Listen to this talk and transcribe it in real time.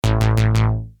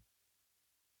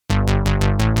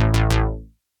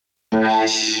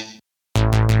Fresh.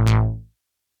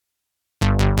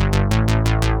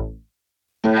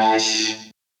 Fresh.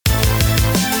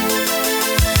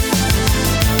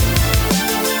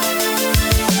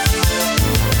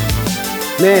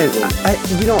 Man,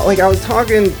 like I was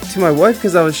talking to my wife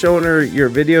because I was showing her your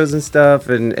videos and stuff,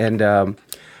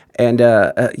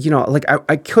 like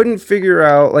I couldn't figure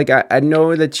out, like I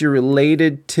know that you're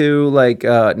related to like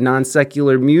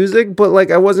non-secular music, but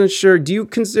like I wasn't sure. Do you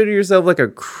consider yourself like a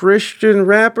Christian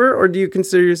rapper, or do you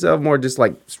consider yourself more just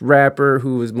like rapper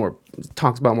who is more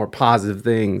talks about more positive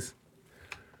things?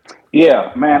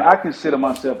 Yeah, man, I consider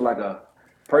myself like a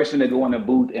person that go in the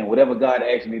booth and whatever God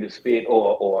asks me to spit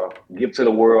or give to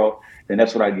the world, then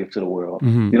that's what I give to the world.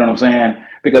 Hmm. You know what I'm saying?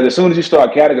 Because as soon as you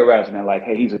start categorizing it, like,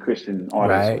 hey, he's a Christian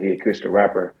artist, or Right. he a Christian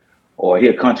rapper, or he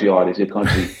a country artist, he a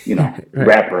country, Right.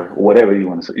 rapper, or whatever you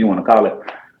want to call it,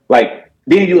 like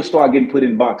then you'll start getting put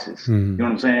in boxes. You Hmm. know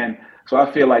what I'm saying? So I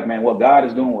feel like, man, what God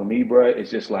is doing with me, bro, it's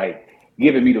just like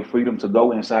giving me the freedom to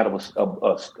go inside of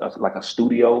like a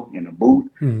studio in a booth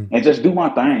Hmm. and just do my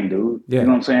thing, dude. You know Yeah.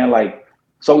 what I'm saying? Like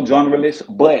so genreless,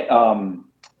 but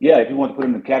yeah, if you want to put it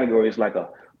in the category, it's like a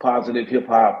positive hip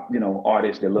hop,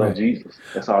 artist that love Right. Jesus.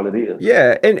 That's all it is.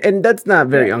 Yeah, and that's not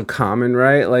very Yeah, uncommon,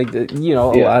 right? Like a yeah,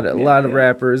 lot yeah, of yeah.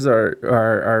 rappers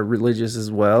are religious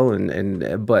as well,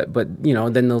 and but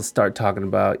then they'll start talking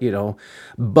about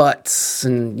butts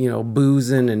and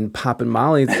boozing and popping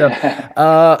Molly and stuff,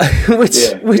 which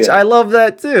Yeah, which yeah. I love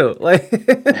that too. Like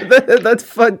that's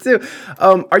fun too.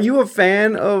 Are you a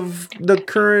fan of the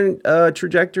current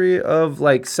trajectory of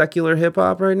like secular hip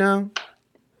hop right now?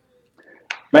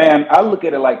 Man, I look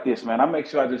at it like this, man. I make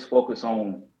sure I just focus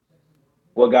on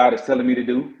what God is telling me to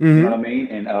do. You know Mm-hmm. what I mean?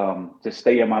 And just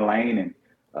stay in my lane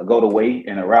and go the way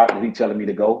and the route that He's telling me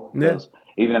to go. Yeah. Because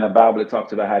even in the Bible, it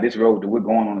talks about how this road that we're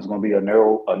going on is going to be a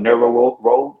narrow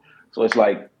road. So it's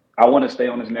like I want to stay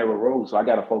on this narrow road, so I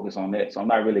got to focus on that. So I'm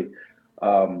not really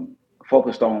um,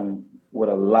 focused on what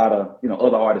a lot of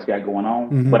other artists got going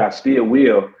on, but Mm-hmm. I still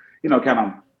will, kind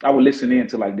of. I would listen in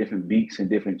to like different beats and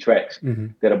different tracks Mm-hmm.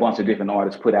 that a bunch of different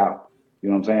artists put out. You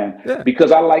know what I'm saying? Yeah.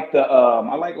 Because I like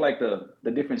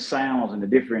the different sounds and the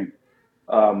different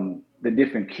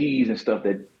keys and stuff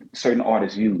that certain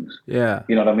artists use. Yeah.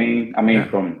 You know what I mean? I mean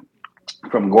Yeah.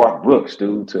 from Garth Brooks,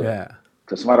 dude, to Yeah.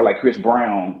 somebody like Chris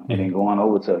Brown, and then Mm-hmm. going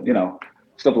over to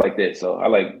stuff like that. So I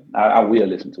will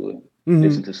listen to it,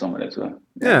 listen Mm-hmm. to some of that stuff.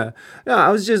 Yeah, Yeah, no, I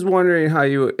was just wondering how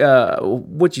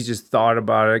what you just thought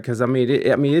about it, because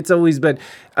it's always been,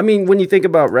 when you think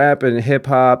about rap and hip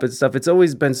hop and stuff, it's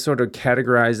always been sort of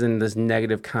categorized in this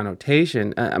negative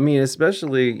connotation.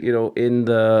 Especially in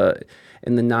the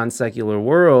non secular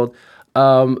world.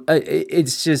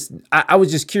 It's just I was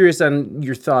just curious on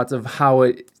your thoughts of how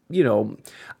it,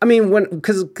 when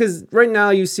because right now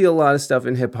you see a lot of stuff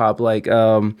in hip hop like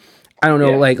I don't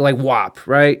know, yeah, like WAP,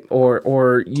 right?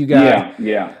 Or yeah,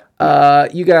 yeah, yeah.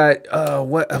 you got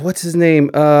what's his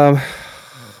name?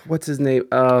 What's his name?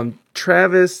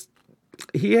 Travis.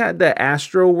 He had the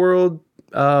Astro World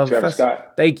Travis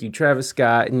Scott. Thank you, Travis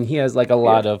Scott, and he has like a Yeah,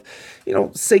 lot of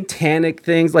satanic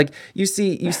things. Like you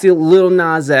see Lil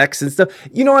Nas X and stuff.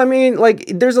 You know what I mean? Like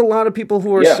there's a lot of people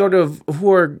who are yeah, sort of who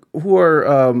are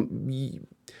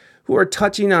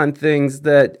touching on things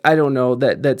that I don't know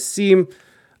that seem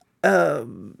I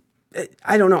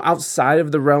don't know, outside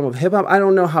of the realm of hip hop. I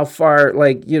don't know how far,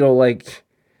 like,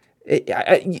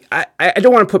 I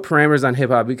don't want to put parameters on hip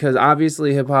hop, because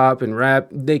obviously hip hop and rap,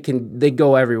 they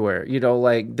go everywhere.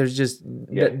 Like there's just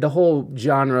yeah. the whole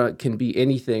genre can be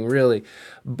anything really,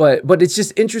 but it's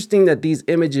just interesting that these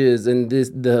images and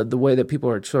the way that people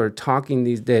are sort of talking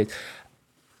these days.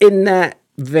 In that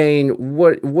vein,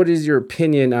 what is your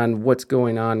opinion on what's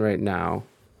going on right now?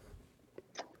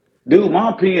 Dude, my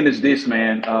opinion is this,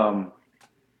 man. God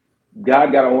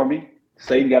got an army.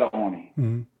 Satan got an army.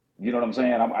 Mhm. You know what I'm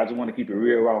saying? I just want to keep it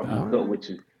real, raw, and All uncut right. with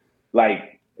you.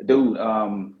 Like, dude,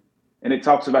 and it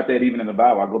talks about that even in the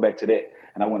Bible. I go back to that,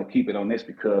 and I want to keep it on this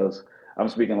because I'm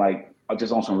speaking like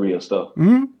just on some real stuff,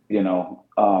 Hmm.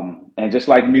 and just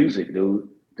like music, dude.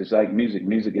 Just like music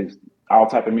is all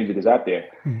type of music is out there,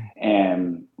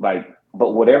 and like,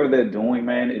 but whatever they're doing,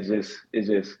 man, is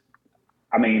just.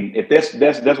 I mean, if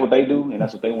that's what they do and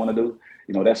that's what they want to do,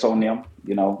 that's on them.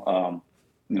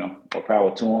 Or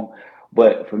power to them.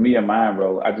 But for me and mine,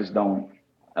 bro, I just don't.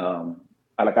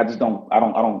 I just don't. I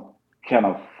don't kind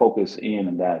of focus in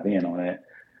and dive in on that.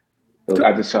 So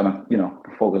I just try to,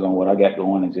 focus on what I got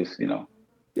going and just,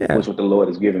 Yeah. push what the Lord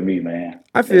has given me, man.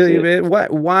 I That's feel you, it. man.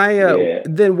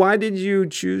 Yeah. Why did you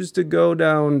choose to go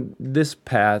down this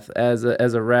path as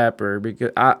a rapper?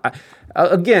 Because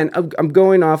again, I'm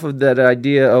going off of that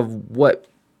idea of what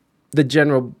the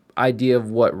general idea of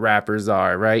what rappers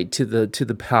are, right? To the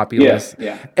Yeah, populace.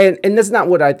 yeah, And that's not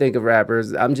what I think of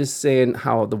rappers. I'm just saying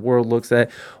how the world looks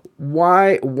at.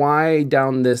 Why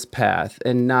down this path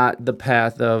and not the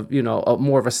path of,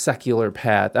 more of a secular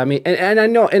path? I mean, and I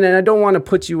know, and I don't want to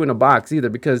put you in a box either,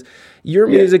 because your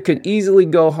yeah. music could easily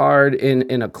go hard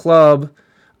in a club,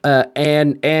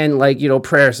 and like,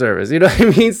 prayer service, you know what I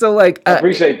mean? So like, I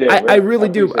appreciate that, I bro. I really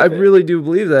do, I appreciate that. really do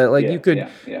believe that, like, you Yeah, could, yeah,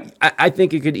 yeah, I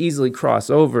think it could easily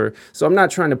cross over. So I'm not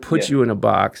trying to put yeah, you in a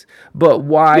box, but yeah,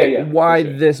 why yeah, for why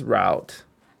sure. this route?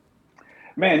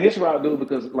 Man, this route, dude,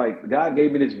 because like God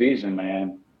gave me this vision,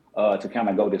 man, to kind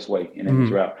of go this way and in this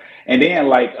Mm, route. And then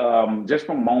like just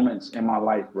from moments in my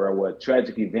life, bro, where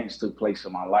tragic events took place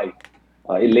in my life,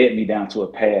 it led me down to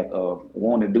a path of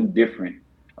wanting to do different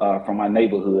from my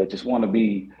neighborhood. Just want to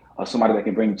be somebody that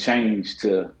can bring change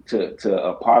to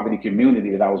a poverty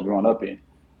community that I was growing up in.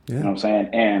 You yeah, know what I'm saying?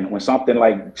 And when something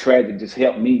like tragic just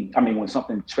helped me, I mean, when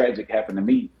something tragic happened to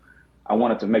me, I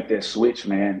wanted to make that switch,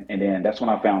 man. And then that's when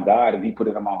I found God, and He put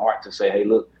it in my heart to say, hey,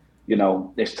 look,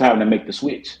 it's time to make the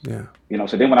switch. yeah,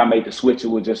 So then when I made the switch, it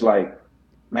was just like,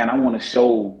 man, I want to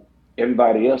show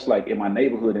everybody else, like in my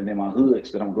neighborhood and in my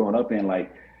hoods that I'm growing up in,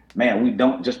 like, man, we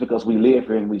don't, just because we live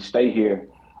here and we stay here,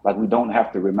 like we don't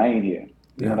have to remain here.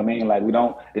 You know yeah, what I mean? Like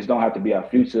this don't have to be our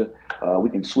future. We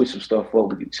can switch some stuff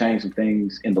up. We can change some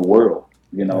things in the world,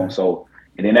 yeah, So,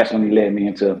 and then that's when he led me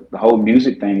into the whole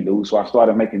music thing, dude. So I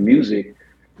started making music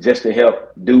just to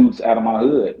help dudes out of my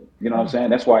hood. You know what I'm saying?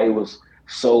 That's why it was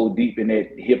so deep in that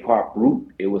hip hop root.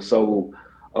 It was so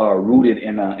rooted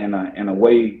in a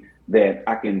way that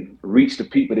I can reach the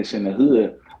people that's in the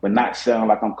hood, but not sound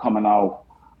like I'm coming off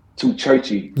too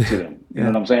churchy to them. You know yeah.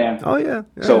 what I'm saying? Oh yeah,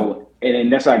 yeah, So,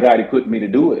 and that's how God equipped me to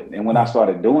do it. And when I yeah.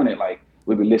 started doing it, like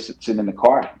we'd be sitting in the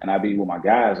car, and I'd be with my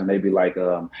guys, and they'd be like,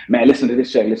 "Man, listen to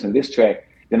this track, listen to this track."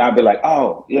 Then I'd be like,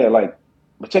 "Oh yeah, like,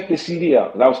 but check this CD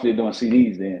out," because I was still doing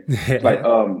CDs then. It's like, Yeah.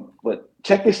 but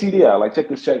check this CD out, like check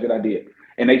this track that I did,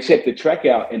 and they check the track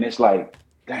out, and it's like,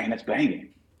 dang, that's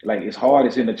banging. Like it's hard,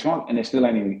 it's in the trunk, and it still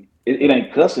ain't even, it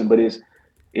ain't cussing, but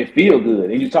it feel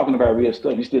good. And you're talking about real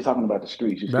stuff. You're still talking about the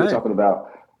streets. You're still Right, talking about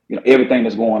everything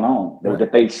that's going on right,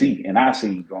 that they see and I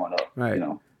see growing up. right.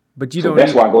 But you So don't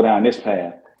that's need. why I go down this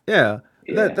path. Yeah,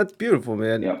 Yeah, that's beautiful,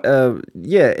 man. yeah,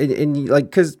 Yeah,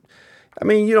 like, cause I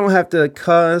mean, you don't have to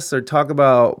cuss or talk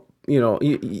about,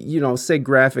 say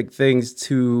graphic things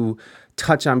to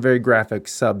touch on very graphic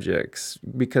subjects,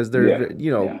 because yeah, they're,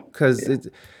 yeah, because yeah. it's,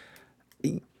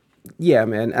 yeah,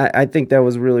 man. I think that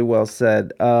was really well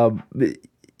said.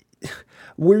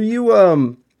 Were you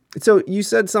so you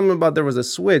said something about there was a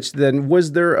switch. Then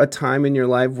was there a time in your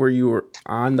life where you were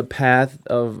on the path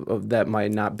of that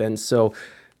might not been so,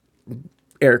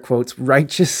 air quotes,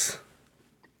 righteous?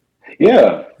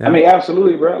 Yeah, I Yeah. mean,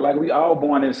 absolutely, bro. Like we all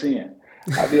born in sin.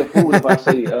 I'd be a fool if I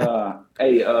say,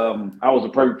 "Hey, I was a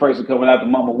perfect person coming out the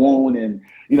mama womb, and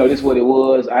this is what it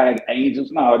was. I had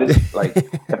angels." No, this like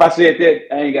if I said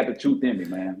that, I ain't got the truth in me,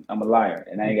 man. I'm a liar,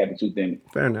 and I ain't got the truth in me.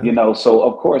 Fair enough. So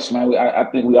of course, man, I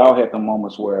think we all had the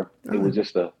moments where it Uh, was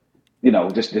just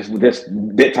just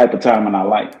that type of time in our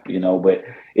life, But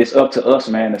it's up to us,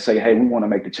 man, to say, hey, we want to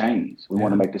make the change. We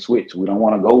want to yeah. make the switch. We don't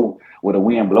want to go where the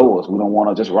wind blows. We don't want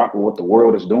to just rock with what the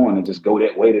world is doing and just go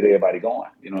that way that everybody going.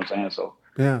 You know what I'm saying? So,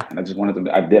 Yeah. and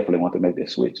I definitely want to make that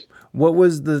switch. What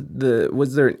was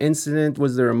was there an incident?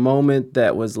 Was there a moment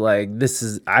that was like, this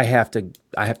is, I have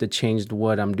to change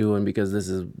what I'm doing, because this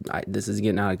is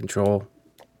getting out of control?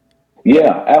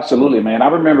 Yeah, absolutely, man. I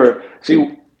remember,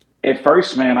 see, at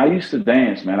first, man, I used to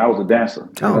dance, man. I was a dancer.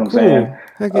 You know Oh, what I'm saying? cool.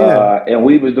 Heck yeah. And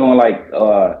we was doing like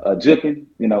a juking,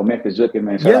 Memphis juking,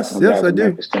 man. Shout out to Yes, them yes, guys I in do.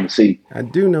 Memphis, Tennessee. I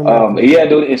do know Memphis. Yeah,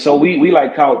 dude. And so we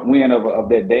like caught wind of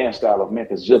that dance style of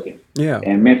Memphis juking, Yeah.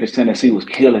 and Memphis, Tennessee was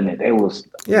killing it. They was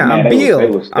Yeah, man, I'm they was they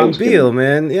Beal. was they I'm was killing Beal, it.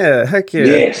 man. Yeah, heck yeah.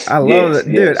 Yes, I love yes, it.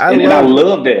 Dude, yes. I And I love.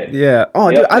 love that. Yeah. Oh,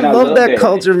 dude, Yep, I and I love love that that.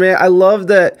 culture, man. I love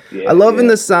that. I Yeah, love in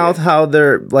yeah, the South yeah, how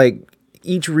they're like,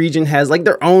 each region has like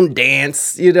their own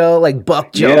dance, like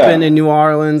buck jumping in yeah, New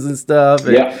Orleans and stuff.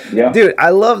 And yeah, yeah, dude, I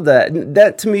love that.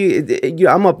 That to me,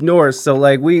 I'm up north, so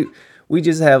like we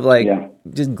just have like yeah,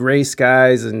 just gray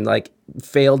skies and like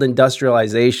failed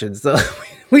industrialization. So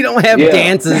we don't have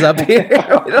dances up here.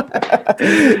 yeah. We don't-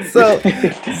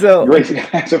 so Gracie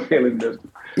has a feeling this.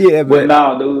 yeah, But man.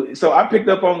 no, dude. So I picked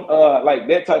up on like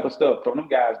that type of stuff from them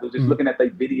guys, dude, just Mm. looking at their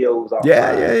videos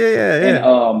Yeah, yeah, outside. yeah, yeah, And yeah.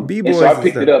 and so I B-boys and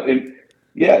picked it stuff. up and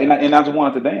yeah, and I just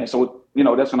wanted to dance. So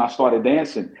that's when I started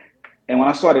dancing. And when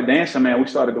I started dancing, man, we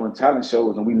started doing talent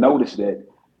shows and we noticed that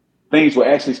things were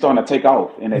actually starting to take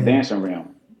off in that Mhm. dancing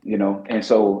realm. And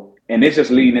so and it's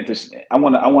just leading into. I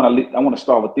want to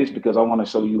start with this because I want to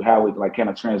show you how it like kind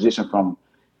of transition from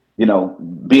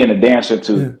being a dancer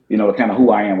Yeah. to kind of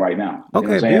who I am right now. You know what I'm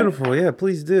Okay, saying? beautiful. Yeah,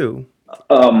 please do.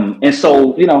 And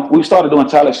so, we started doing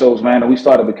talent shows, man, and we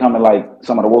started becoming like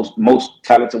some of the most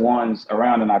talented ones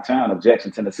around in our town of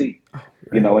Jackson, Tennessee.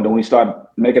 Man. And then we started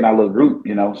making our little group,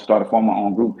 started forming our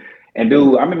own group. And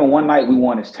dude, I remember one night we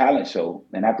won this talent show,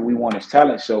 and after we won this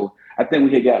talent show, I think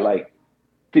we had got like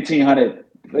 1,500.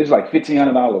 It was like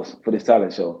 $1,500 for this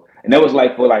talent show, and that was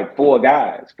like for like four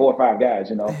or five guys.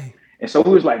 Dang. And so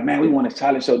we was like, man, we won this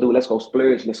talent show, dude. Let's go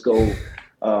splurge. Let's go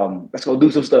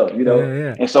do some stuff. Yeah,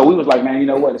 yeah. And so we was like, man, you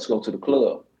know what? Let's go to the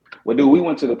club. Well, dude, we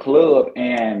went to the club,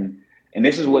 and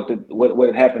this is what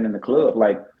had happened in the club.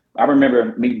 Like I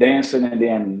remember me dancing, and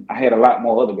then I had a lot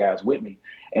more other guys with me.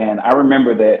 And I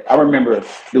remember,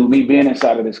 dude, me being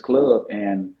inside of this club,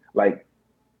 and like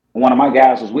one of my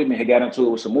guys was with me, had got into it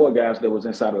with some more guys that was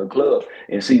inside of the club.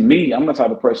 And see me, I'm the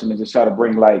type of person that just try to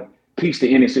bring like peace to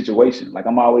any situation. Like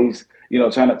I'm always,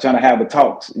 trying to have the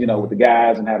talks, with the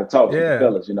guys and have the talks with the Yeah.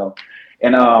 fellas.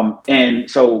 And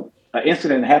so an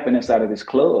incident happened inside of this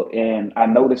club, and I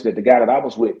noticed that the guy that I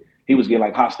was with, he was getting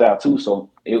like hostile too. So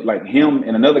it like him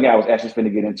and another guy was actually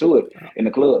finna get into it in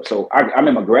the club. So I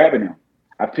remember grabbing him.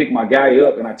 I picked my guy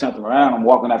up and I turned him around. I'm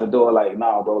walking out the door like,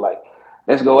 nah, bro, like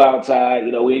let's go outside.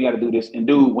 We ain't got to do this. And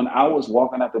dude, when I was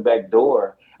walking out the back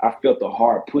door, I felt a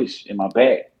hard push in my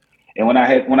back. And when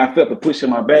I felt the push in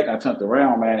my back, I turned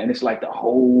around, man, and it's like the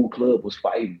whole club was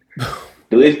fighting.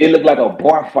 Dude, it looked like a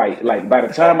bar fight. Like by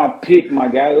the time I picked my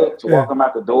guy up to Yeah. walk him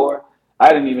out the door, I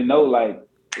didn't even know like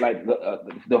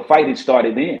the fight had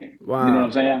started then. You know what I'm Wow.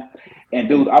 saying? And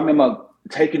dude, I remember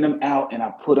taking them out and I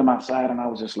put them outside, and I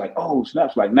was just like, oh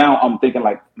snaps! Like now I'm thinking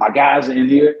like my guys are in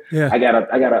here. Yeah. I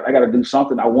gotta do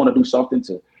something. I want to do something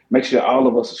to make sure all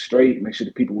of us are straight, make sure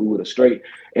the people we with are straight.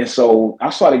 And so I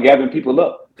started gathering people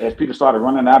up. As people started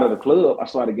running out of the club, I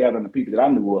started gathering the people that I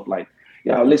knew of. Like,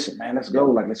 yo, listen, man, let's go.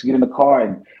 Like, let's get in the car.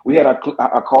 And we had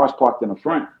our cars parked in the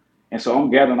front. And so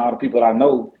I'm gathering all the people that I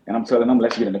know, and I'm telling them,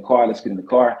 let's get in the car, let's get in the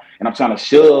car. And I'm trying to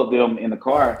shove them in the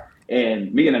car.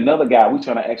 And me and another guy, we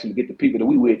trying to actually get the people that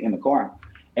we with in the car.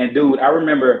 And dude, I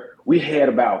remember we had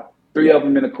about three of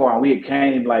them in the car, and we had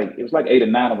came like it was like 8 or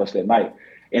 9 of us that night.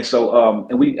 And so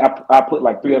I put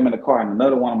like three of them in the car, and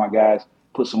another one of my guys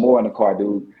put some more in the car,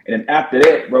 dude. And then after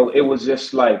that, bro, it was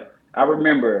just like I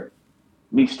remember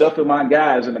me stuffing my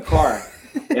guys in the car,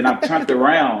 and I turned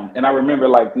around, and I remember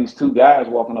like these two guys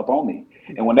walking up on me.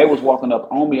 And when they was walking up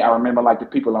on me, I remember like the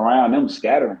people around them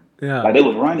scattering, Yeah. like they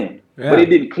was running. But Yeah. it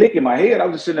didn't click in my head. I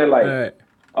was just sitting there like, Right.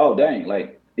 oh dang,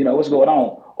 like what's going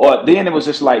on? Or then it was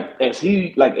just like as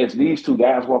these two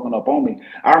guys walking up on me,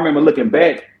 I remember looking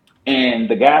back, and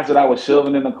the guys that I was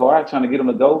shoving in the car trying to get them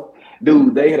to go,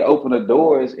 dude, they had opened the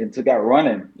doors and took out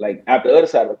running like out the other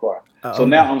side of the car. So Oh.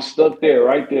 now I'm stuck there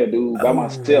right there, dude, by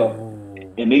myself, Oh.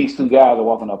 and these two guys are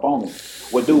walking up on me.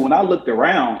 Well, dude, when I looked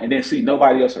around and then see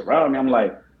nobody else around me, I'm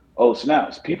like, oh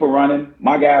snaps, people running,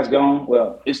 my guy's gone.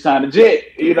 Well, it's time to jet.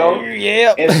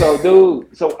 Yeah. And so,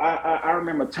 dude, so I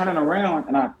remember turning around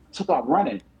and I took off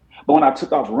running. But when I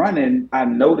took off running, I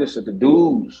noticed that the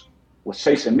dudes was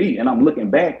chasing me, and I'm looking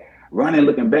back, running,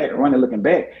 looking back, running, looking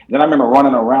back. And then I remember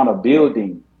running around a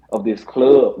building of this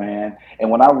club, man. And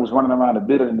when I was running around the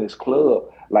building in this club,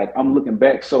 like I'm looking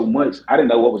back so much, I didn't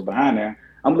know what was behind there.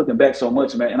 I'm looking back so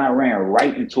much, man, and I ran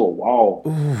right into a wall.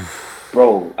 Oof.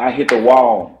 Bro, I hit the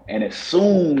wall, and as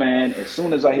soon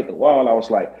as I hit the wall, I was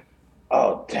like,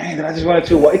 "Oh, dang! Did I just run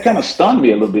into a wall?" It kind of stunned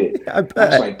me a little bit. I I was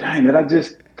bet. like, "Dang! Did I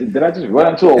just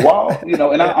run into a wall?" And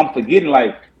Yeah. I'm forgetting,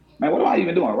 like, man, what am I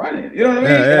even doing running? You know what I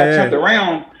Yeah. mean? And I Yeah. turned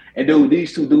around, and dude,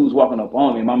 these two dudes walking up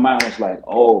on me. My mind was like,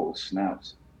 "Oh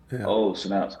snaps! Yeah. Oh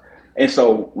snaps!" And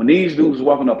so when these dudes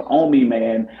walking up on me,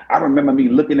 man, I remember me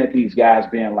looking at these guys,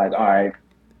 being like, "All right,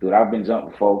 dude, I've been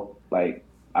jumped before. Like,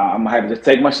 I'm gonna have to just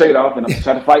take my shirt off and I'm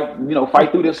trying to fight,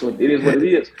 fight through this one. It is what it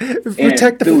is." Yeah. And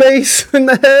Protect the dude, face and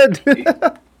the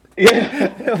head.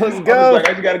 yeah, Let's I'm just like, go. I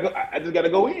just gotta go. I just gotta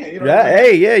go in. You know what I'm Yeah. saying?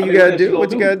 Hey. Yeah. I You mean, what gotta else you do gonna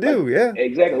what you gotta do? Like, do. Yeah.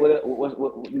 exactly. What's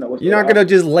You're the not other gonna option?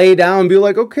 just lay down and be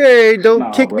like, okay, don't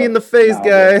No, kick me in bro. the face, No, bro.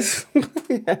 guys.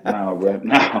 Yeah. No, bro.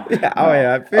 No, Yeah. Oh no.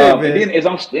 yeah. I feel And man. then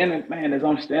as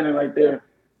I'm standing right there,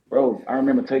 bro, I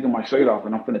remember taking my shirt off,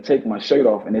 and I'm finna take my shirt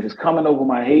off, and it's coming over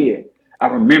my head. I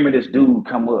remember this dude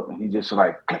come up, and he just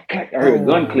like click, click. I heard a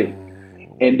gun click,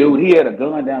 Oh. and dude, he had a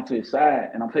gun down to his side,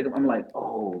 and I'm like,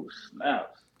 oh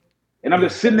snaps. And I'm Yeah.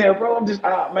 just sitting there, bro. I'm just,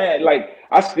 man, like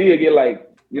I still get like,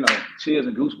 chills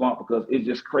and goosebumps because it's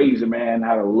just crazy, man,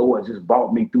 how the Lord just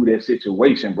brought me through that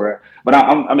situation, bro. But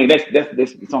I mean, that's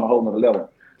it's on a whole nother level.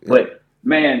 Yeah. But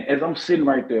man, as I'm sitting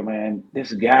right there, man,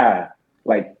 this guy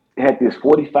like had this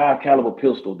 45 caliber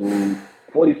pistol, dude.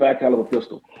 45 caliber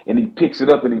pistol. And he picks it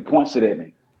up and he points it at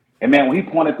me. And man, when he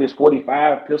pointed this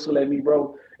 45 pistol at me,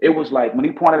 bro, it was like when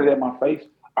he pointed it at my face,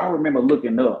 I remember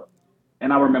looking up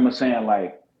and I remember saying,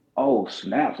 like, oh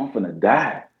snaps, I'm finna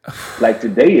die. Like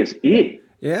today is it.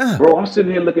 Yeah. Bro, I'm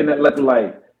sitting here looking at looking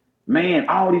like, man,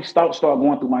 all these thoughts start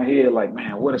going through my head, like,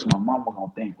 man, what is my mama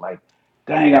gonna think? Like,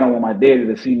 dang, I don't want my daddy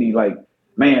to see me like,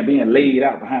 man, being laid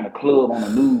out behind a club on the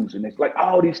news. And it's like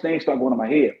all these things start going in my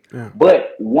head. Yeah.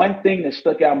 But one thing that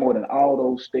stuck out more than all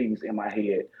those things in my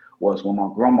head was when my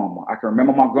grandmama, I can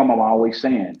remember my grandmama always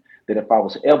saying that if I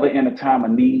was ever in a time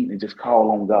of need and just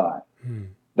call on God.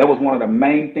 That was one of the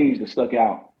main things that stuck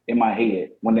out in my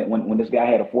head when this guy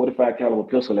had a 45 caliber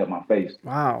pistol at my face.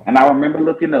 Wow. And I remember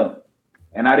looking up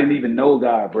and I didn't even know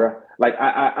God, bro. Like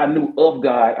I knew of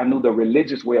God, I knew the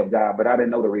religious way of God, but I didn't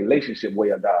know the relationship way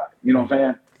of God. You know what I'm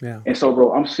saying? Yeah. And so,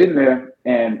 bro, I'm sitting there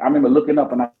and I remember looking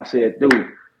up and I said,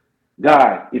 dude,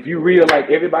 God, if you real like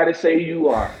everybody say you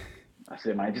are, I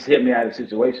said, man, just help me out of the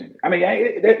situation. I mean,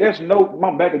 there's no,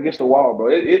 my back against the wall, bro.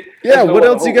 Yeah. There's no What other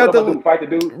else you hope. What got am I doing? to? Fight the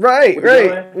dude Right. with the Right.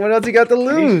 gun? What else you got to And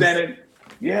he's lose? standing,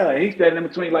 yeah, he's standing in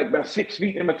between like about 6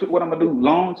 feet in between what I'm gonna do,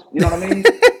 lawns, you know what I mean?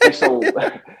 And so,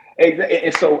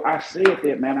 and so I said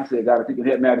that, man. I said, God, if you can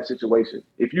help me out of the situation,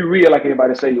 if you real like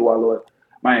everybody say you are, Lord,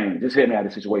 man, just help me out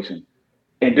of the situation.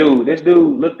 And dude, this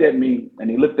dude looked at me and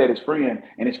he looked at his friend,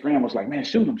 and his friend was like, man,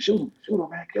 shoot him,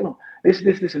 man, kill him. This,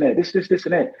 and that, this,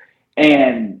 and that.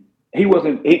 And he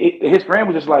wasn't, his friend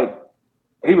was just like,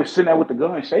 he was sitting there with the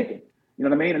gun shaking. You know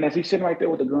what I mean? And as he's sitting right there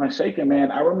with the gun shaking, man,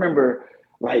 I remember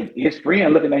like his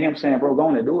friend looking at him saying, bro, go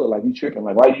on and do it. Like you tripping.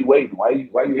 Like, why are you waiting? Why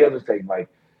you hesitating? Like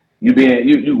you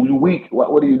weak.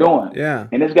 What are you doing? Yeah.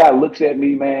 And this guy looks at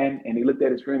me, man, and he looked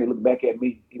at his friend, he looked back at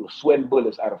me. He was sweating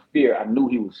bullets out of fear. I knew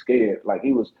he was scared. Like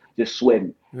he was just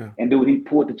sweating. Yeah. And dude, he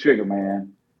pulled the trigger,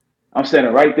 man. I'm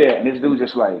standing right there, and this dude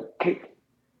just like kick.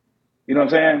 You know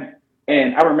what I'm saying?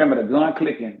 And I remember the gun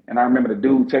clicking, and I remember the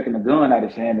dude taking the gun out of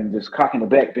his hand and just cocking it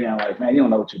back, being like, man, you don't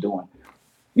know what you're doing.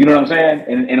 You know what I'm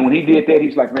saying? And when he did that,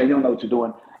 he's like, man, you don't know what you're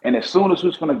doing. And as soon as he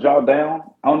was going to draw down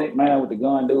on it, man, with the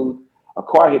gun, dude, a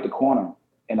car hit the corner,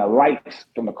 and the lights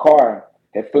from the car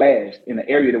had flashed in the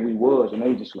area that we was, and they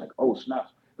were just like, oh,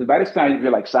 snaps. Because by this time, you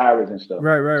hear like sirens and stuff.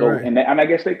 Right. Right. So, Right. and I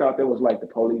guess they thought that was like the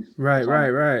police or Right. Right.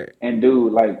 something. Right. And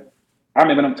dude, like, I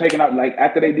remember them taking out, like,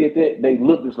 after they did that, they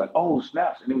looked just like, oh,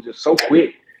 snaps. And it was just so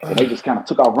quick. And they just kind of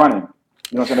took off running. You know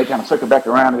what I'm saying? They kind of circled back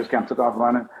around and just kind of took off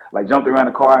running, like jumped around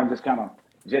the car and just kind of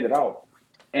jetted off.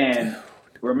 And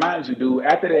reminds you, dude,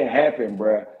 after that happened,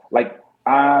 bro, like,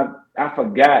 I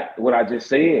forgot what I just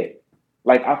said.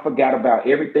 Like, I forgot about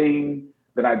everything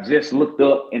that I just looked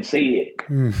up and said.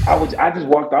 I just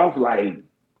walked off like,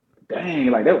 dang,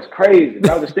 like, that was crazy.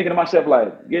 But I was just thinking to myself,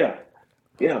 like, yeah,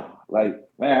 like,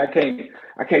 man,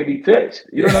 I can't be touched.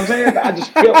 You know what I'm saying? I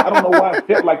just felt, I don't know why I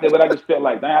felt like that, but I just felt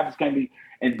like, man, I just can't be.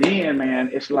 And then, man,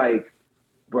 it's like,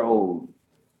 bro,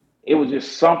 it was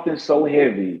just something so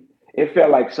heavy. It felt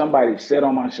like somebody sat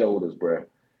on my shoulders, bro.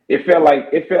 It felt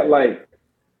like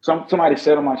somebody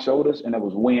sat on my shoulders and it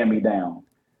was weighing me down.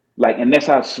 Like, and that's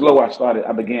how slow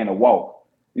I began to walk.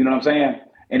 You know what I'm saying?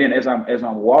 And then as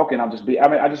I'm walking, I just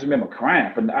remember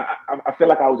crying. I felt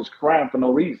like I was just crying for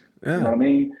no reason. You know Yeah. what I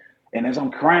mean? And as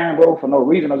I'm crying, bro, for no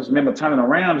reason, I just remember turning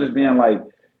around, just being like,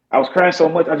 I was crying so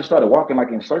much, I just started walking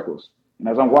like in circles. And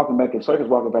as I'm walking back in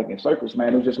circles,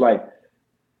 man, it was just like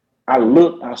I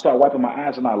looked, I started wiping my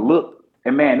eyes, and I looked,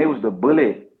 and man, it was the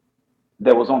bullet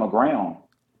that was on the ground.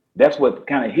 That's what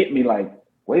kind of hit me like,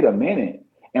 wait a minute.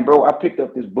 And bro, I picked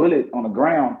up this bullet on the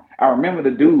ground. I remember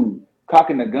the dude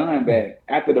cocking the gun back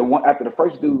after the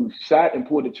first dude shot and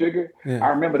pulled the trigger. I Yeah.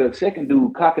 remember the second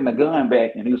dude cocking the gun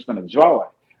back and he was gonna draw it.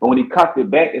 But when he cocked it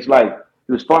back, it's like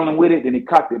he was falling with it, then he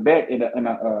cocked it back and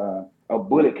a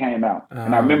bullet came out.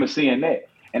 And I Oh. remember seeing that.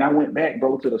 And I went back,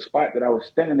 bro, to the spot that I was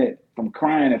standing at from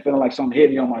crying and feeling like something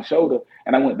heavy on my shoulder.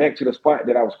 And I went back to the spot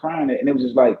that I was crying at, and it was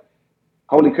just like,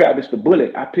 holy crap, it's the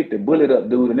bullet. I picked the bullet up,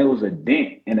 dude, and there was a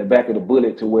dent in the back of the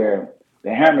bullet to where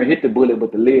the hammer hit the bullet,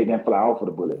 but the lid didn't fly off of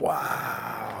the bullet. You know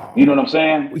Wow. what I'm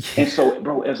saying? And so,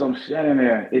 bro, as I'm standing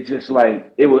there, it's just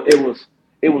like it was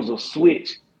a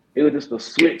switch. It was just a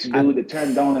switch, I, dude, that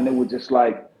turned on, and it was just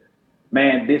like,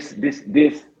 man, this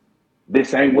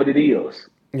ain't what it is.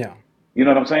 yeah. You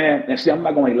know what I'm saying? And see, I'm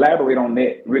not going to elaborate on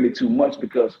that really too much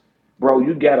because, bro,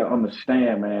 you gotta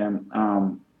understand,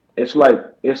 man. It's like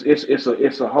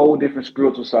it's a whole different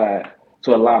spiritual side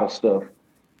to a lot of stuff,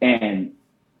 and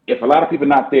if a lot of people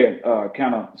not there,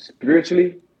 kind of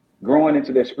spiritually growing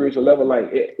into their spiritual level,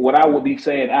 like what I would be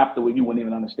saying afterward, you wouldn't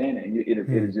even understand it. And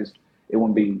it is just it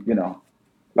wouldn't be,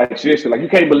 like seriously, like you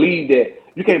can't believe that,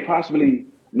 you can't possibly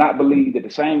not believe that the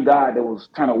same God that was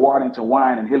turning water into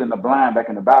wine and healing the blind back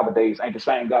in the Bible days ain't the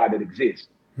same God that exists.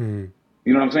 Mm.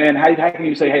 You know what I'm saying? How can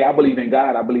you say, hey, I believe in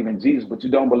God, I believe in Jesus, but you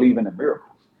don't believe in the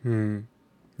miracles? Mm.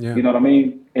 Yeah. You know what I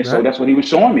mean? And so Right. that's what he was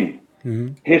showing me.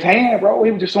 Mm-hmm. His hand, bro.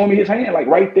 He was just showing me his hand, like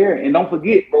right there. And don't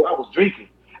forget, bro, I was drinking.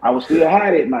 I was still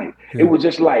high that night. It Yeah. was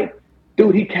just like,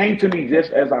 dude, he came to me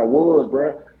just as I was,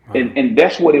 bro. Wow. And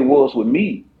that's what it was with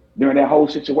me during that whole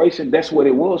situation. That's what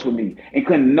it was with me. And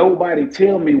couldn't nobody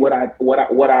tell me what I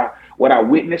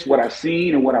witnessed, what I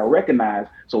seen, and what I recognized.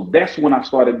 So that's when I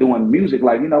started doing music.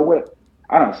 Like, you know what?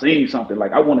 I done seen something.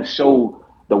 Like I want to show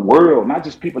the world, not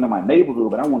just people in my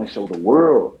neighborhood, but I want to show the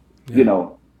world, Yeah.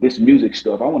 this music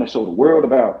stuff. I want to show the world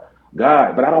about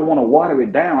God, but I don't want to water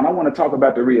it down. I want to talk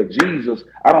about the real Jesus.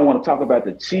 I don't want to talk about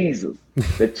the cheeses,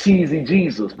 the cheesy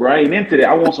Jesus, bro. I ain't into that.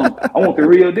 I want the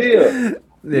real deal. You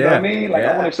know what I Yeah. mean? Like I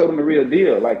want Yeah. to show them the real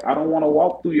deal. Like I don't want to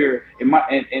walk through here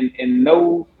and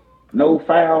no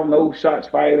foul, no shots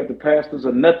fired at the pastors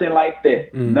or nothing like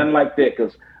that. Mm. Nothing like that.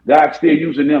 Because God's still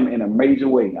using them in a major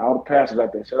way. All the pastors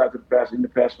out there. Shout out to the pastor, even the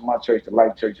pastor of my church, the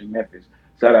Life Church in Memphis.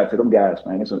 Shout out to them guys,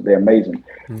 man. They're amazing.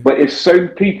 Mm. But it's certain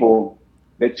people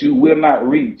that you will not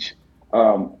reach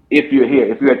if you're here,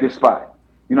 if you're at this spot.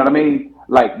 You know what I mean?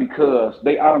 Like, because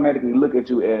they automatically look at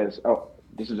you as, oh,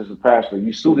 this is just a pastor.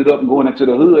 You suited up and going into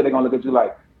the hood, they're going to look at you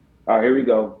like, all right, here we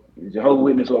go. Jehovah's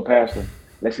Witness or a pastor.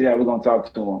 Let's see how we're going to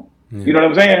talk to him. Yeah. You know what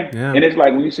I'm saying? Yeah. And it's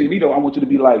like, when you see me, though, I want you to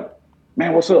be like,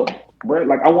 man, what's up? Bro?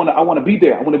 Like, I want to be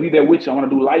there. I want to be there with you. I want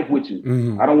to do life with you.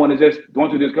 Mm-hmm. I don't want to just go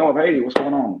into this come, hey, what's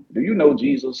going on? Do you know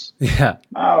Jesus? Yeah.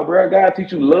 Oh, bro, God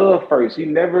teach you love first. He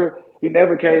never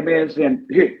came in saying,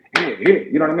 here.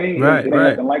 You know what I mean? Right, It ain't right.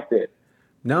 nothing like that.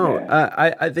 No,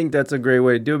 Yeah. I think that's a great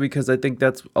way to do it, because I think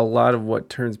that's a lot of what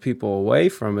turns people away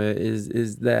from it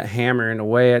is that hammering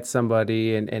away at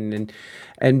somebody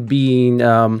and being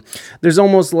there's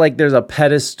almost like there's a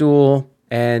pedestal,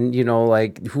 and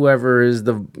like whoever is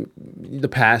the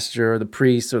pastor or the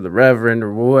priest or the reverend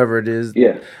or whoever it is,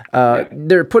 Yeah.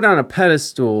 they're put on a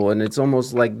pedestal, and it's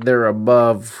almost like they're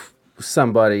above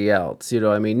somebody else,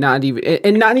 I mean, not even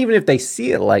if they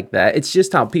see it like that. It's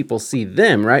just how people see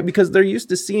them, right? Because they're used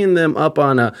to seeing them up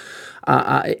on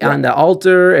on the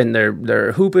altar, and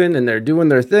they're hooping and they're doing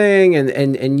their thing, and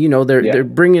they're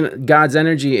bringing God's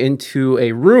energy into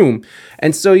a room,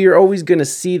 and so you're always going to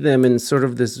see them in sort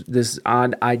of this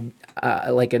odd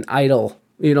like an idol,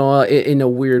 in a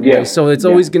weird way. So it's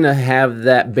always going to have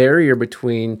that barrier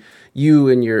between you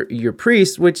and your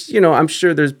priest, which, I'm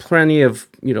sure there's plenty of,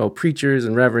 preachers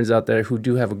and reverends out there who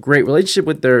do have a great relationship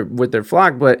with their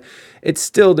flock, but it's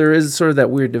still, there is sort of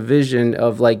that weird division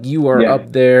of like, you are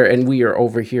up there and we are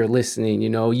over here listening,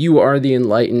 you are the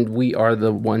enlightened. We are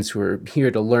the ones who are here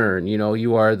to learn,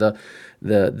 you are the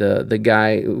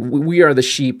guy, we are the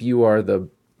sheep. You are the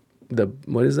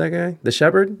what is that guy? The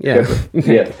shepherd? Yeah.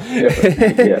 Yeah.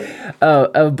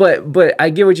 But I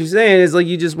get what you're saying. Is like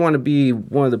you just want to be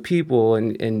one of the people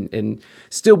and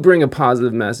still bring a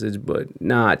positive message, but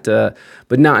not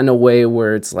in a way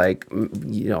where it's like,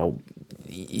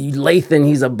 Lathan,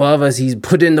 he's above us. He's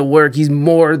put in the work. He's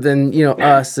more than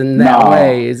us in that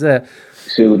way. It's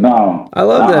Shoot, no. I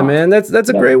love that, man. That's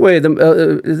a great way. A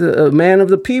man of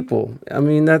the people. I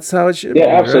mean, that's how it should be.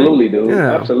 Absolutely, right? dude.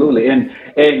 Yeah. Absolutely.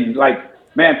 And like,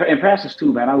 man, and pastors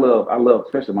too, man. I love,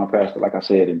 especially my pastor, like I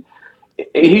said, and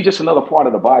he's just another part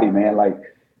of the body, man. Like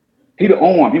he the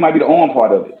arm. He might be the arm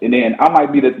part of it, and then I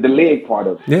might be the leg part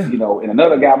of it. Yeah. And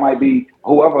another guy might be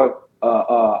whoever.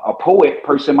 A poet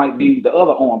person might be the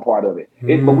other arm part of it.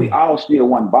 But we all still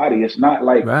one body. It's not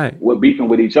like we're beefing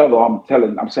with each other.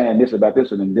 I'm saying this about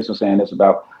this, and then this one saying this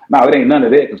about. No, it ain't none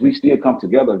of that, because we still come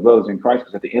together as brothers in Christ.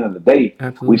 Because at the end of the day,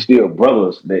 we still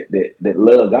brothers that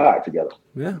love God together.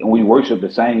 Yeah. And we worship the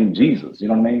same Jesus. You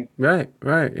know what I mean? Right.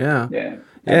 Yeah. Yeah.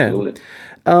 Absolutely.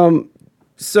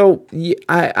 So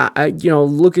I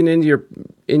looking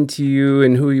into you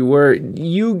and who you were,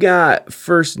 you got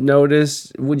first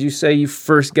noticed. Would you say you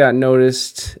first got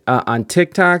noticed on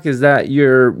TikTok? Is that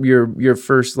your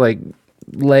first like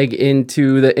leg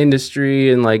into the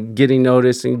industry and like getting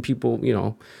noticed and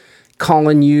people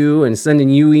calling you and sending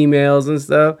you emails and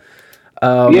stuff?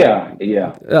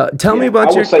 Tell me about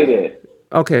I would say that.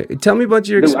 Okay, tell me about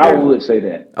your experience. I would say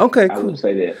that. Okay, cool. I would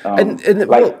say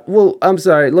that. Well, I'm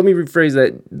sorry. Let me rephrase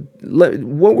that.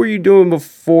 What were you doing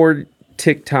before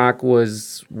TikTok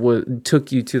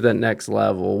took you to the next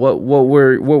level? What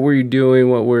were you doing?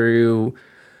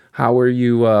 How were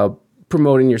you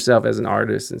promoting yourself as an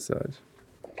artist and such?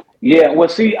 Yeah, well,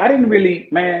 see, I didn't really,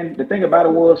 man. The thing about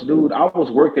it was, dude, I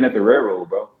was working at the railroad,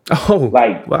 bro. Oh,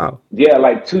 Like, wow. yeah,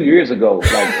 like 2 years ago.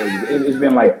 Like it's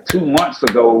been like 2 months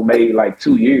ago, maybe like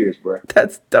 2 years, bro.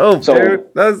 That's dope, dude. So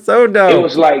That's so it dope.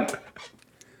 was like,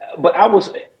 but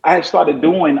I had started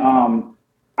doing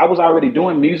I was already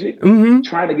doing music, Mm-hmm.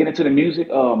 trying to get into the music,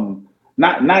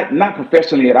 not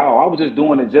professionally at all. I was just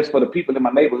doing it just for the people in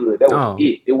my neighborhood. That was Oh,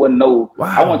 it. It wasn't no,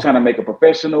 I wasn't wow. trying to make a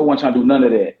professional, wasn't trying to do none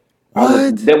of that.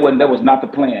 What? That was not the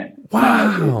plan.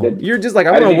 Nah, Wow. You're just like, I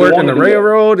I want didn't to even work on want the to do that.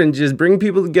 railroad and just bring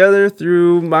people together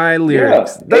through my Yeah,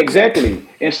 lyrics. That's exactly.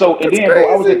 And so, and that's then, bro,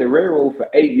 I was at crazy. the railroad for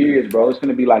 8 years, bro. It's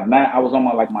gonna be like nine. I was on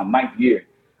my ninth year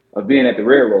of being at the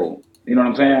railroad. You know what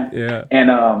I'm saying? Yeah. And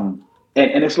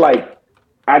and it's like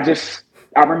I just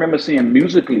I remember seeing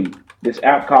Musically, this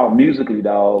app called Musically,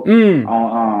 dog, Mm.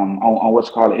 on what's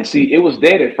called it. And see, it was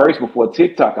dead at first before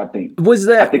TikTok. Was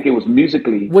I that think it was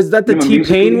Musically. was that the You remember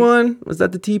T-Pain Musically? one? Was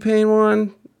that the T-Pain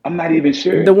one? I'm not even The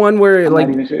sure. one where I'm not like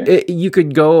even sure. you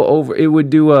could go over, it would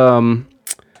do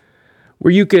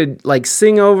where you could like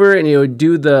sing over and it would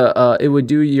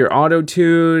do your auto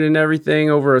tune and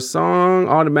everything over a song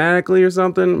automatically or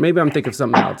something. Maybe I'm thinking of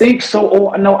something I else. think so.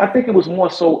 Oh no, I think it was more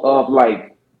so of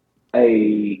like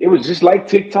it was just like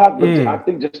TikTok, but I Mm.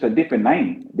 think just a different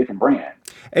name, different brand.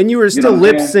 And you were You know still what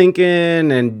I'm lip saying?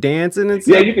 syncing and dancing and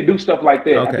Yeah, stuff? you can do stuff like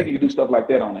that. I think Okay. you can do stuff like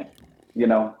that on it. You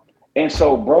know? And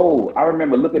so, bro, I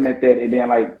remember looking at that, and then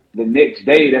like the next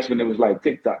day, that's when it was like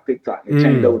TikTok, TikTok. It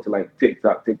changed Mm. over to like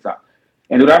TikTok, TikTok.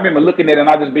 And dude, I remember looking at it and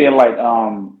I just being like,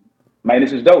 man,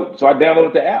 this is dope. So I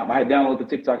downloaded the app. I had downloaded the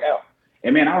TikTok app.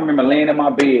 And man, I remember laying in my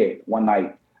bed one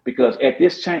night because at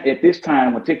this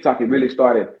time when TikTok had really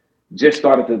just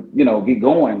started to, get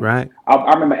going, Right.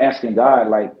 I remember asking God,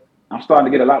 like, I'm starting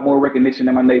to get a lot more recognition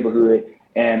in my neighborhood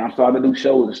and I'm starting to do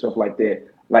shows and stuff like that.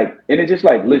 Like, and it's just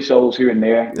like lit shows here and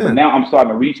there. But Yeah. now I'm starting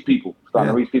to Yeah. reach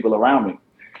people around me.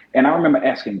 And I remember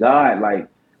asking God, like,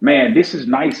 man, this is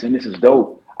nice and this is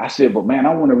dope. I said, but man,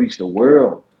 I want to reach the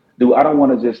world. Dude, I don't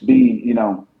want to just be,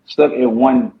 stuck in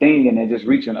one thing and then just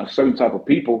reaching a certain type of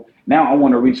people. Now I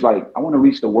want to I want to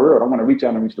reach the world. I want to reach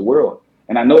out and reach the world.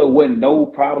 And I know it wasn't no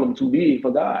problem too big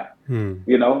for God, Hmm.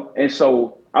 And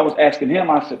so I was asking him,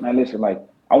 I said, man, listen, like,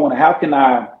 how can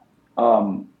I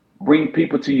bring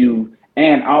people to you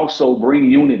and also bring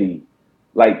unity,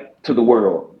 like, to the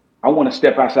world? I want to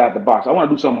step outside the box. I want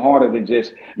to do something harder than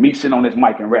just me sitting on this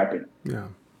mic and rapping. Yeah.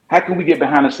 How can we get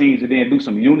behind the scenes and then do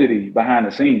some unity behind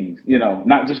the scenes?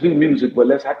 Not just do music, but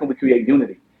how can we create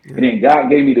unity? And Yeah. then God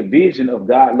gave me the vision of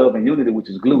God, love, and unity, which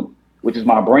is Glue, which is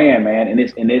my brand, man. And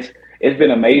it's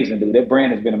been amazing, dude. That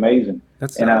brand has been amazing.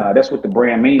 That's And dope. that's what the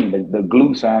brand means. The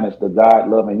Glue sign is the God,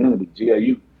 love, and unity,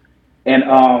 GLU. And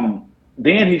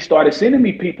then he started sending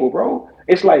me people, bro.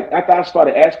 It's like after I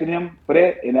started asking him for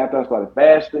that, and after I started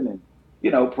fasting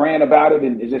and praying about it,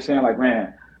 and it's just saying like,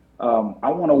 man, I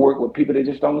want to work with people that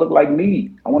just don't look like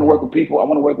me. I want to work with people. I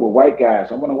want to work with white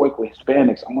guys. I want to work with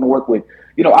Hispanics. I want to work with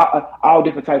all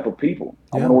different type of people.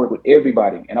 I want Yeah. to work with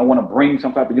everybody, and I want to bring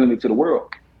some type of unity to the world.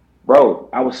 Bro,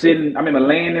 I remember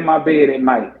laying in my bed at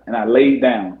night and I laid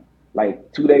down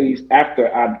like 2 days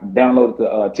after I downloaded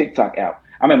the TikTok app.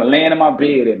 I remember laying in my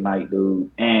bed at night,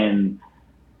 dude, and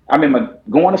I remember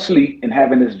going to sleep and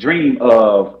having this dream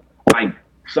of like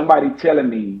somebody telling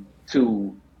me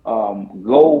to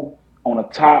go on a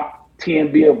top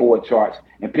 10 Billboard charts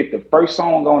and pick the first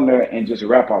song on there and just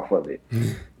rap off of it.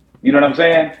 You know what I'm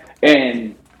saying?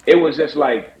 And it was just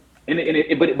like, but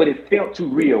it felt too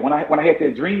real. When I had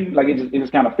that dream, like it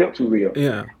just kind of felt too real.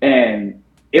 Yeah. And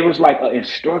it was like an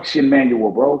instruction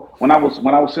manual, bro. When I was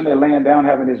sitting there laying down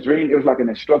having this dream, it was like an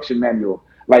instruction manual,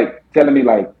 like telling me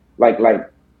like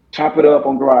chop it up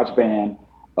on GarageBand,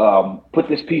 put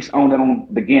this piece on it on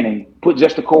the beginning, put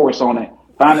just the chorus on it,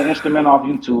 find an instrument off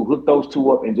YouTube, hook those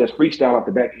two up, and just freestyle off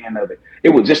the back end of it. It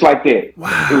was just like that. It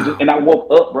was just, Wow. and I woke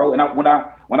up, bro. And when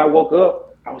I woke up,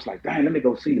 I was like, dang, let me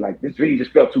go see. Like this dream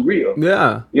just felt too real,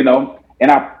 Yeah.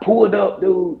 And I pulled up,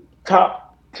 dude,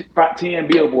 top 10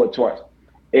 Billboard charts,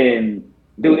 and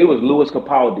dude, it was Louis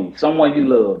Capaldi, Someone You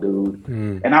Love, dude.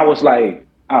 Mm. And I was like,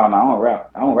 oh no, I don't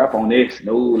rap. I don't rap on this.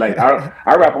 No, like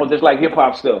I rap on just like hip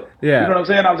hop stuff. You Yeah. know what I'm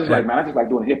saying? I was just Yeah. like, man, I just like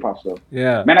doing hip hop stuff.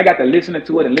 Yeah. Man, I got to listening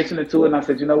to it and listening to it, and I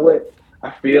said, you know what?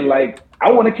 I feel like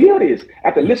I want to kill this.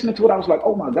 After listening to it, I was like,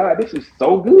 oh my God, this is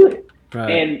so good. Right.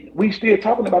 And we still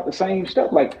talking about the same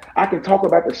stuff. Like I can talk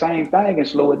about the same thing and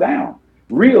slow it down,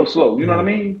 real slow. You know what I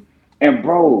Mm. mean? And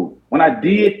bro, when I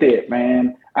did that,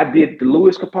 man, I did the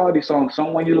Louis Capaldi song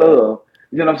 "Someone You Love."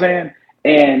 You know what I'm saying?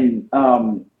 And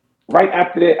right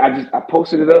after that, I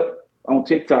posted it up on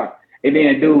TikTok, and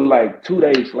then dude, like 2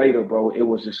 days later, bro, it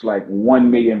was just like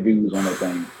 1 million views on that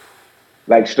thing.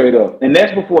 Like straight up. And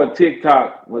that's before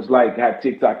TikTok was like how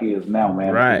TikTok is now,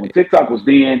 man. Because when Right. TikTok was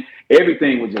then,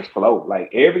 everything would just flow.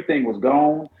 Like everything was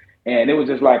gone. And it was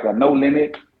just like a no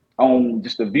limit on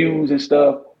just the views and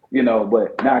stuff, you know.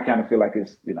 But now I kind of feel like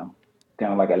it's, you know,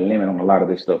 kind of like a limit on a lot of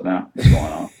this stuff now that's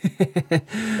going on.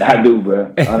 I do,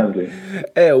 bro, honestly.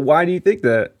 Hey, why do you think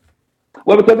that?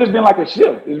 Well, because there's been like a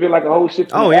shift. There's been like a whole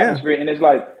shift in Oh the yeah. atmosphere. And it's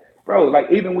like, bro, like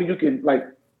even when you can, like,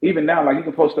 even now, like you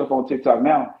can post stuff on TikTok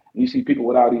now, and you see people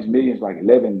with all these millions, like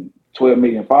 11, 12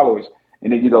 million followers,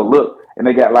 and then you go look, and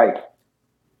they got like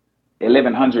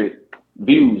 1,100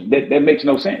 views. That makes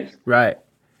no sense. Right.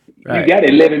 You Right. got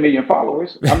 11 million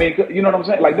followers. I mean, you know what I'm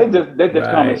saying? Like that's just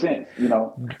common Right. sense, you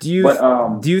know. Do you But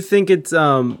do you think it's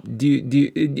are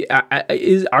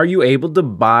you able to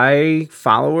buy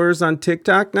followers on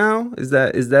TikTok now? Is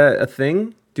that a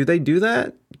thing? Do they do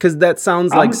that? Because that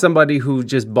sounds like I'm somebody who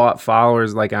just bought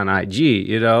followers like on IG,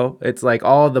 you know? It's like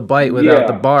all the bite without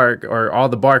the yeah, bark, or all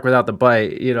the bark without the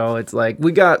bite, you know? It's like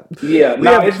we yeah. we No,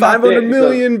 have it's not 500 that because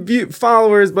million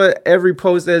followers, but every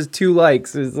post has 2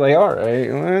 likes. It's like, all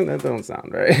right, well, that don't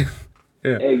sound right.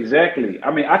 Yeah. exactly.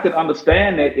 I mean, I could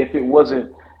understand that if it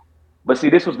wasn't. But see,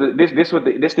 this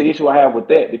the issue I have with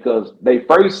that because they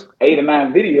first 8 or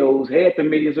 9 videos had the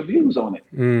millions of views on it.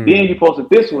 Then Mm, you posted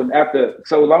this one after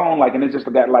so long, like, and it just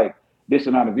got like this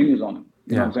amount of views on it.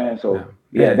 You know yeah. what I'm saying? Yeah. So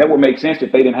yeah, Yeah. that would make sense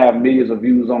if they didn't have millions of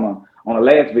views on a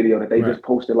last video that they Right. just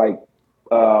posted like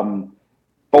um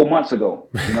 4 months ago.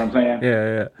 You know what I'm saying?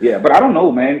 Yeah, yeah. Yeah, but I don't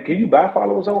know, man. Can you buy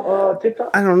followers on TikTok?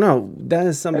 I don't know. That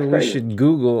is That's something we crazy. should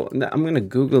Google. I'm gonna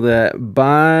Google that.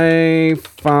 Buy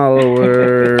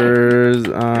followers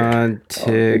on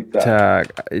On TikTok. TikTok.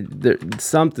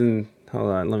 Something.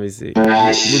 Hold on. Let me see. We'll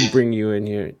Fresh. bring you in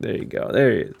here. There you go.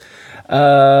 There he is.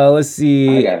 Let's I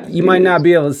see. gotta You see might not this.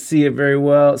 be able to see it very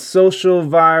well. Social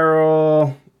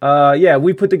viral. Yeah,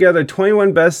 we put together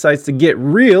 21 best sites to get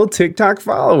real TikTok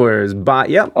followers.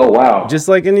 Yep. Oh wow. Just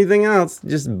like anything else,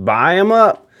 just buy them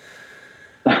up.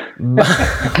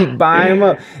 Buy them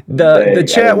up. The Dang, I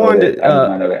chat didn't know wanted that. I did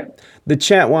not know that. the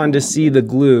chat wanted to see the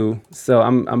glue. So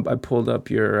I pulled up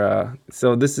your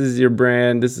so this is your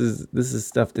brand. This is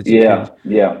stuff that you can. Yeah,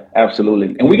 yeah,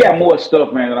 absolutely. And we got more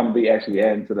stuff, man, that I'm gonna be actually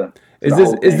adding to Is the this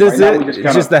whole is thing. Right this now, we it? just It's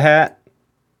kind just of the hat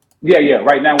yeah, yeah.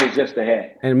 Right now, it's just the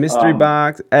hat. and mystery Um,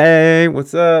 box. Hey,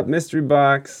 what's up, mystery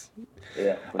box?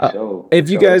 yeah, for sure, for If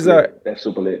you sure. That's guys are, lit. That's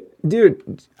super lit.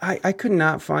 dude, I could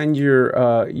not find your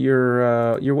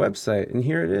website, and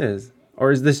here it is.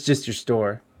 Or is this just your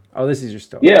store? Oh, this is your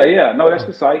store. Yeah, yeah. No, that's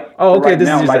the site. Oh, But okay, right this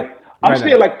is now, your site like, I'm right now.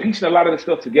 still like piecing a lot of the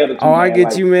stuff together Oh, too, I man.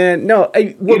 get you, Like, man. No,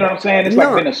 you know what I'm saying? It's like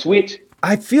no, been a switch.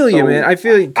 I feel you, man. I So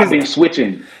feel you I've because, been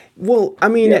switching. well, I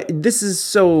mean, Yeah, this is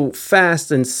so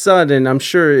fast and sudden. I'm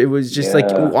sure it was just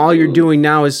like yeah, all you're dude. doing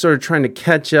now is sort of trying to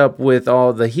catch up with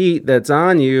all the heat that's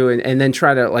on you, and then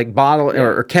try to like bottle Yeah,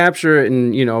 or capture it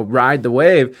and ride the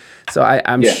wave. So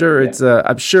I'm yeah, sure yeah,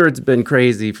 it's been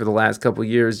crazy for the last couple of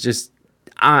years, just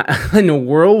in a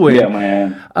yeah, whirlwind.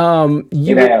 man.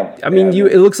 You would, I It mean, have,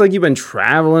 it man. looks like you've been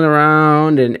traveling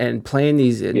around and playing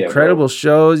these Yeah, incredible bro.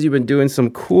 shows. You've been doing some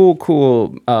cool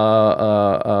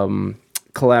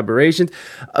collaborations.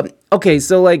 Okay,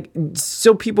 so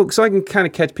so I can kind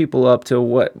of catch people up to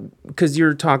what, because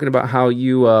you're talking about how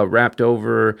you rapped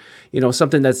over,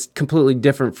 something that's completely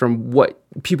different from what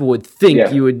people would think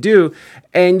you Yeah, would do,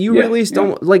 and you yeah, released yeah,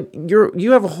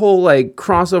 you have a whole like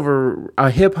crossover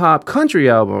hip hop country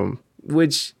album,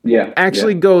 which yeah,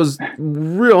 actually yeah. goes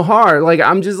real hard. Like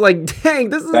I'm just like, dang,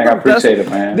 this is Thank, the I best. appreciate it,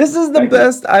 man. This is the Thank you.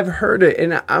 best I've heard it,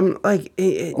 and I'm like,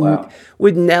 Wow.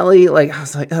 with Nelly, like I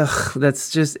was like, ugh, that's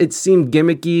just. It seemed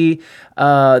gimmicky.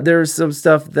 There's some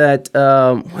stuff that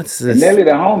what's And this? Nelly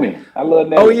the homie. I love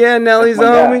Oh Nelly. yeah, That's Nelly's a my guy.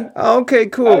 homie. Oh, okay,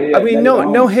 Oh cool. I yeah, mean, Nelly the no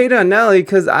homie. hate on Nelly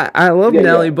because I love Yeah,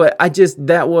 Nelly, yeah, but I just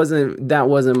that wasn't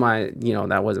my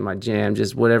that wasn't my jam.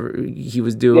 Just whatever he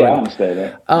was yeah. I doing. understand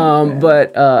that. I understand that.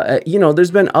 But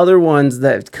there's been other ones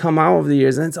that have come out over the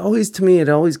years, and it's always, to me, it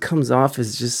always comes off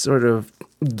as just sort of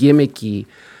gimmicky.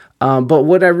 But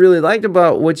what I really liked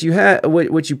about what you had,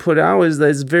 what you put out, is that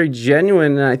it's very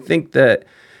genuine, and I think that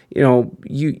you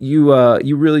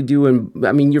really do. And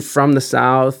I mean, you're from the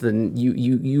South, and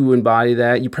you embody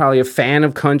that. You're probably a fan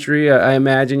of country. I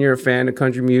imagine you're a fan of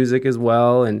country music as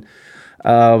well, and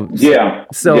Yeah,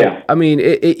 so yeah, I mean,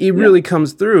 it yeah. really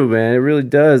comes through, man. It really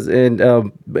does, and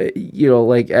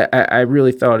like I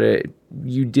really thought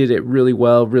you did it really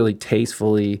well, really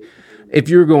tastefully. If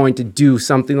you're going to do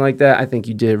something like that, I think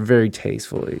you did it very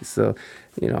tastefully. So,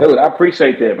 Dude, I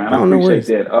appreciate that, man. I oh, no appreciate worries.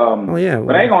 that. Oh yeah,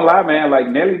 But I well, ain't gonna lie, man. Like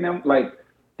Nelly, them, like,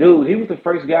 dude, he was the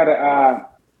first guy that I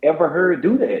ever heard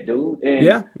do that, dude. And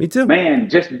Yeah, me too. man,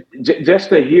 just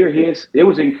to hear his, it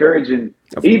was encouraging.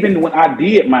 Even when I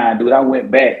did mine, dude, I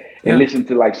went back and Yeah. listened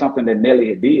to like something that Nelly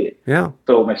had did. Yeah.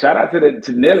 So man, shout out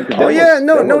to Nelly. Oh yeah,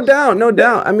 no doubt, no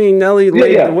doubt. I mean, Nelly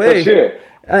laid the way. for sure.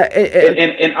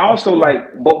 And And also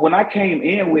like, but when I came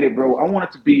in with it, bro, I didn't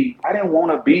want to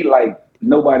be like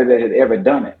nobody that had ever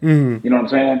done it. You know what I'm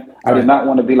saying? I did not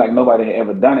want to be like nobody had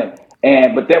ever done it.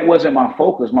 But that wasn't my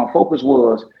focus. My focus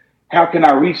was, how can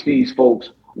I reach these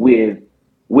folks with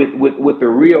the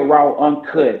real, raw,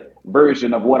 uncut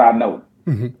version of what I know?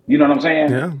 You know what I'm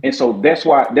saying? Yeah. And so that's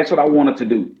what I wanted to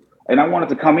do. And I wanted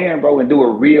to come in, bro, and do a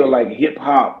real like hip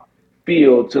hop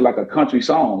feel to like a country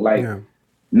song. Like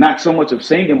not so much of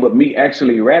singing, but me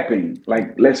actually rapping.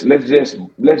 Like let's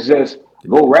just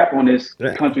go rap on this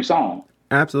country song.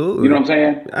 Absolutely. You know what I'm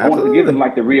saying? I wanted to give them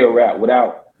like the real rap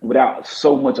without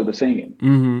so much of the singing.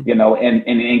 You know,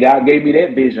 and God gave me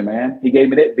that vision, man. He gave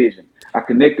me that vision. I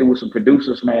connected with some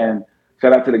producers, man.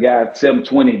 Shout out to the guy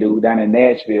 720 dude down in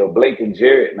Nashville, Blake and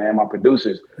Jared, man, my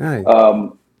producers. Nice.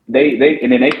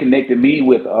 They connected me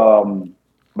with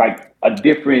like a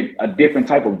different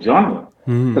type of genre.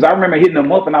 Because I remember hitting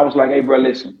them up and I was like, hey bro,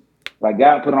 listen, like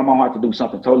God put it on my heart to do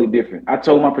something totally different. I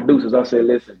told my producers, I said,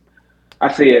 listen,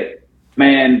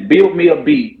 man, build me a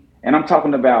beat. And I'm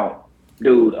talking about,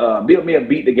 dude, build me a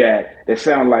beat, the guy that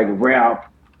sound like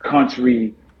rap,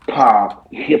 country,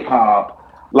 pop, hip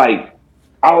hop, like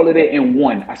all of that in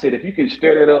one. I said, if you can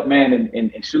stir that up, man,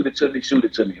 and shoot it to me.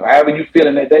 However you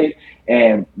feeling that day,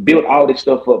 and build all this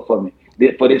stuff up for me,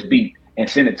 for this beat, and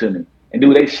send it to me. And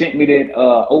dude, they sent me that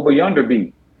Over Yonder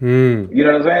beat. You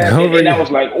know what I'm saying? And I was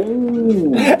like,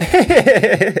 ooh.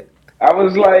 I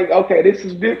was like, okay, this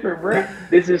is different, bro.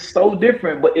 This is so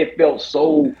different, but it felt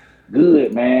so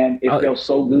good, man. It felt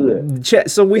so good.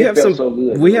 So we have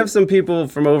some people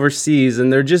from overseas,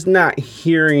 and they're just not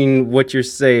hearing what you're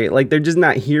saying. Like they're just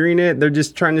not hearing it. They're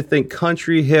just trying to think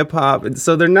country, hip hop, and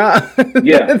so they're not.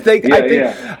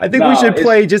 I think we should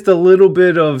play just a little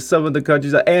bit of some of the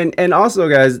countries. And also,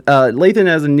 guys, Lathan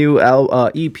has a new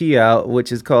EP out,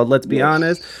 which is called "Let's Be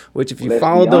Honest." Which, if you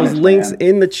follow those links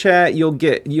in the chat, you'll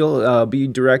be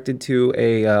directed to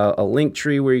a link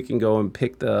tree where you can go and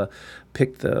pick the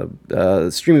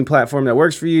streaming platform that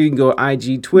works for you. You can go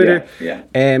IG, Twitter,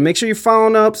 and make sure you're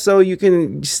following up so you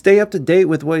can stay up to date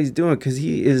with what he's doing, because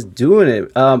he is doing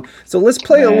it. So let's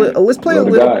play a little.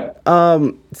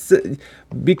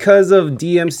 Because of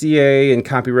DMCA and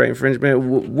copyright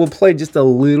infringement, we'll play just a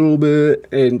little bit,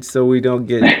 and so we don't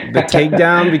get the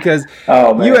takedown, because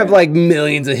you have like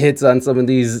millions of hits on some of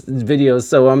these videos.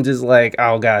 So I'm just like,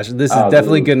 oh gosh, this is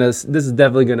definitely gonna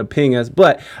ping us.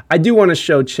 But I do want to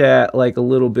show chat like a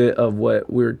little bit of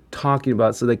what we're talking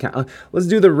about, so they can. Let's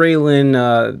do the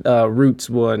Raylan Roots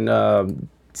one,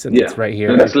 since it's right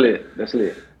here. That's lit.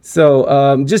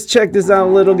 So just check this out,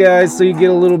 little guys, so you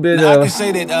get a little bit I can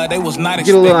say that they was not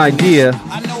get a little idea.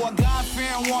 I know a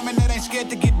God-fearing woman that ain't scared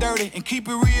to get dirty and keep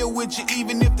it real with you,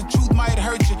 even if the truth might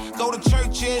hurt you. Go to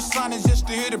church, Sunday just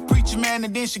to hear the preacher, man,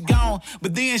 and then she gone.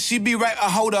 But then she be right,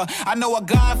 hold up. I know a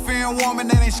God-fearing woman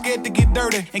that ain't scared to get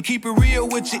dirty and keep it real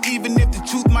with you, even if the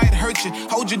truth might hurt you.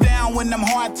 Hold you down when them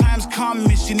hard times come,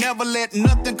 and she never let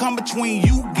nothing come between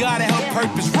you, God, and her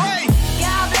purpose. Right?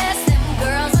 God bless them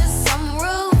girls with some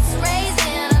roots, raised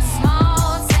in a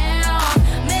small town,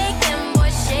 make them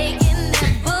boys shaking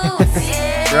their boots.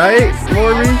 Yeah. Right,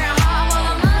 Morby?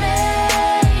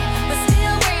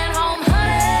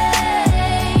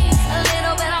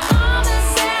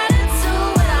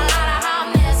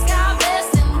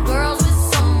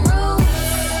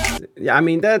 Yeah, I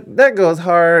mean that goes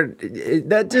hard.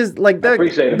 That just like that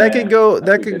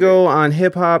could go on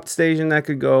hip hop station. That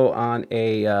could go on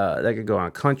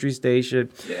country station.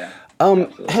 Yeah.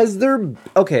 Has there?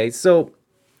 Okay, so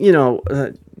hold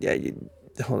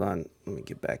on. Let me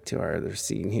get back to our other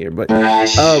scene here. But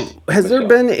has there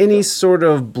been any sort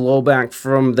of blowback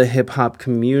from the hip hop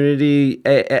community?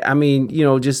 I mean,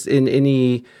 just in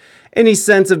any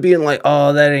sense of being like,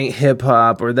 oh, that ain't hip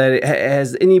hop, or that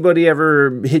has anybody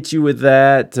ever hit you with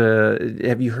that?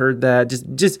 Have you heard that?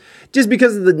 Just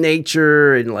because of the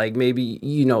nature and like maybe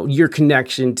your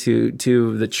connection to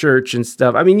the church and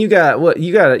stuff. I mean, you got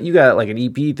like an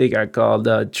EP they got called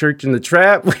Church in the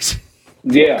Trap, which.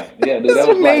 Yeah, dude, that's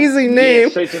an amazing name.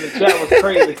 Yeah, Church in the Trap was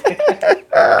crazy.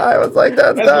 I was like,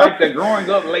 that's like the growing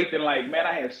up Lathan. Like, man,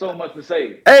 I had so much to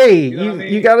say. Hey,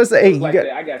 you gotta say. Hey,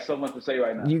 I got so much to say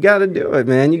right now. You gotta do it,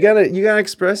 man. You gotta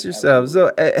express yourself.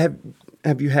 So,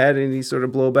 have you had any sort of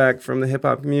blowback from the hip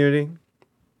hop community?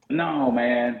 No,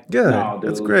 man. Good. No, dude.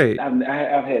 That's great.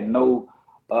 I've had no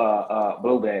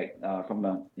blowback from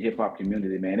the hip hop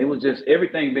community, man. It was just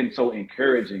everything been so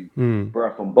encouraging, Mm.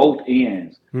 bro, from both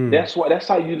ends. Mm. That's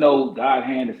how you know God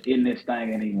hand is in this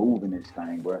thing and he moving this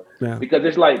thing, bro. Yeah. Because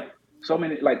it's like so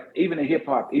many, like even the hip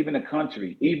hop, even the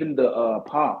country, even the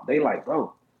pop, they like,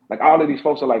 bro, like all of these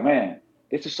folks are like, man,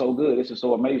 this is so good, this is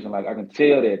so amazing. Like I can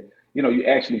tell that you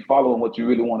actually following what you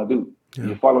really want to do. Yeah.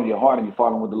 You're following your heart and you're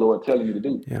following what the Lord telling you to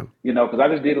do. Yeah. Because I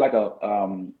just did like a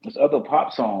this other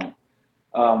pop song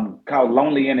called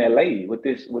 "Lonely in LA" with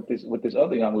this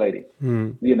other young lady.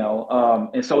 Mm.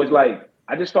 And so it's like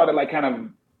I just started like kind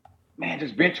of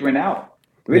just venturing out,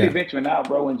 really Yeah. venturing out,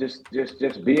 bro, and just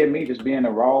being me, just being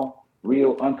a raw,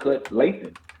 real, uncut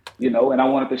Lathan. And I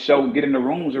wanted to get in the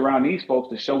rooms around these folks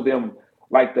to show them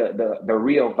like the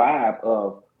real vibe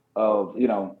of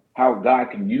how God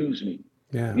can use me.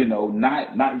 Yeah.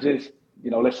 Not just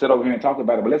let's sit over here and talk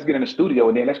about it, but let's get in the studio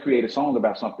and then let's create a song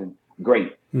about something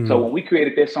great. Mm. So when we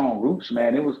created that song Roots,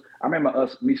 man, I remember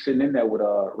me sitting in there with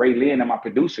Ray Lynn and my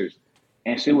producers,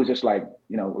 and she was just like,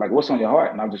 like, what's on your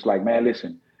heart? And I'm just like, man,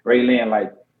 listen, Ray Lynn,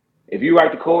 like, if you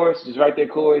write the chorus, just write that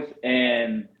chorus,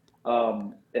 and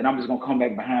I'm just gonna come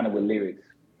back behind it with lyrics.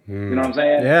 Mm. You know what I'm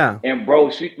saying? Yeah. And bro,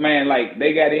 like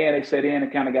they sat in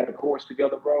and kind of got the chorus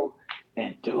together, bro.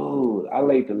 And dude, I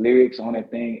laid the lyrics on that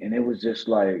thing, and it was just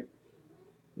like,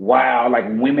 wow, like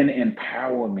women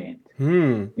empowerment.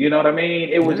 Mm. You know what I mean?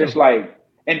 It was just like,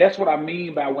 and that's what I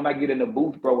mean by when I get in the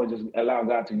booth, bro, and just allow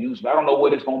God to use me. I don't know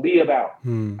what it's gonna be about.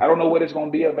 Mm. I don't know what it's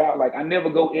gonna be about. Like I never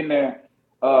go in there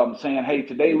saying, hey,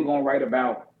 today we're gonna write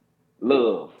about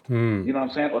love. Mm. You know what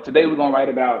I'm saying? Or today we're gonna write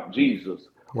about Jesus.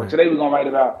 Or Right. today we're gonna write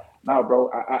about no,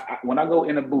 bro. I when I go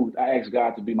in the booth, I ask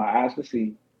God to be my eyes to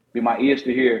see, be my ears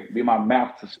to hear, be my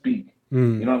mouth to speak.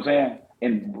 Mm. You know what I'm saying?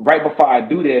 And right before I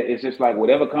do that, it's just like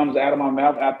whatever comes out of my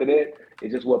mouth after that,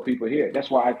 it's just what people hear.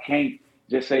 That's why I can't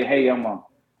just say, hey, I'm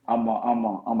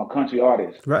a country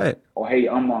artist, Right. or hey,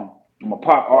 I'm a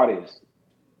pop artist.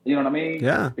 You know what I mean?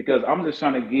 Yeah. Because I'm just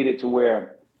trying to get it to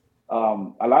where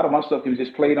a lot of my stuff can be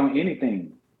just played on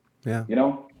anything. Yeah.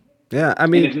 And Yeah. I it's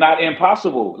mean, not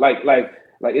impossible. Like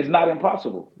it's not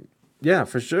impossible. yeah,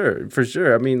 for sure. For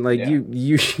sure. I mean, like Yeah.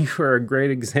 you are a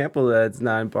great example that it's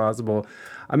not impossible.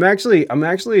 I'm actually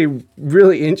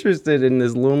really interested in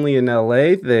this Lonely in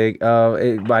LA thing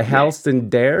by Halston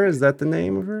Dare. Is that the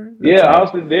name of her? Yeah, I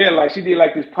was there. Like she did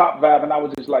like this pop vibe, and I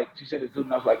was just like, she said it too,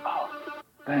 and I was like, oh,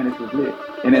 man, this is lit.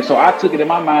 And then so I took it in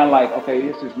my mind like, okay,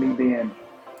 this is me being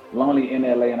lonely in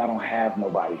LA, and I don't have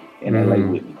nobody in LA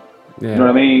with me. Yeah. You know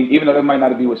what I mean? Even though that might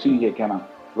not be what she had kind of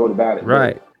wrote about it.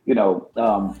 Right. But,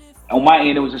 on my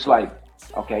end, it was just like,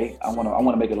 okay, I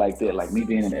wanna make it like that, like me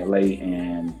being in LA,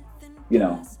 and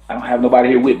I don't have nobody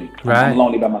here with me. Right. I'm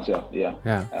lonely by myself. Yeah.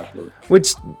 Yeah. Absolutely.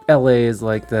 Which LA is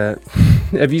like that.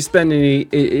 Have you spent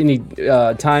any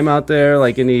time out there?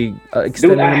 Like any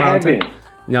extended Dude, I amount of haven't. time?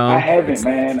 No. I haven't,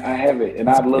 man. I haven't, and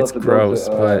I'd love It's to gross,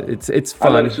 go to. but it's I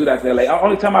love fun. to shoot out to LA.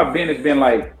 Only time I've been has been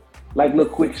like little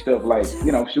quick stuff, like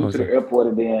shoot to the airport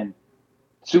and then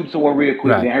shoot somewhere real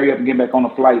quick, Right. then hurry up and get back on the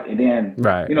flight, and then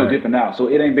Right, right. dipping out. So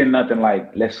it ain't been nothing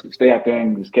like let's stay out there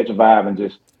and just catch a vibe and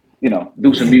just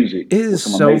do some music. It with is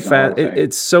some so amazing fast. artists.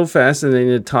 It's so fascinating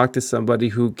to talk to somebody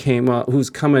who's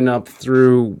coming up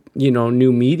through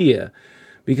new media,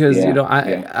 because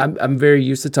Yeah, I'm very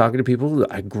used to talking to people.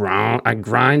 I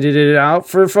grinded it out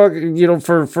for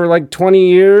for like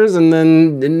 20 years, and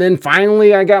then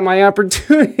finally I got my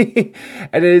opportunity,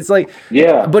 and it's like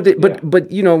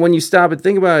But when you stop and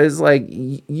think about it, it's like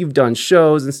you've done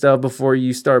shows and stuff before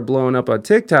you start blowing up on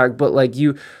TikTok,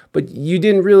 but you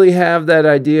didn't really have that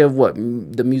idea of what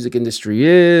the music industry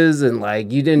is, and like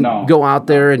you didn't go out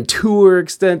there and tour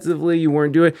extensively. You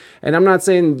weren't doing, and I'm not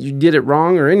saying you did it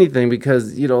wrong or anything,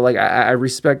 because I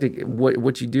respect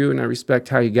what you do, and I respect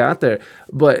how you got there.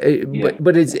 But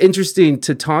it's interesting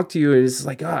to talk to you. And it's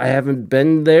like, I haven't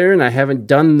been there, and I haven't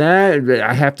done that.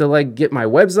 I have to get my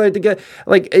website to get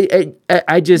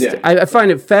I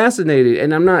find it fascinating,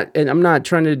 and I'm not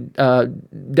trying to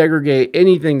degrade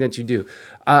anything that you do.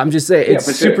 I'm just saying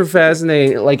it's super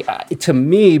fascinating, to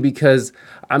me, because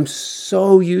I'm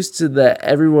so used to that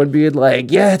everyone being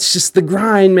like, yeah, it's just the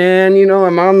grind, man.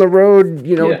 I'm on the road,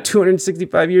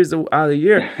 265 years out of the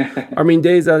year. I mean,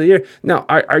 days out of the year. Now,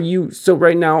 are you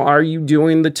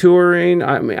doing the touring?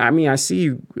 I mean, I see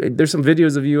you, there's some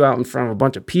videos of you out in front of a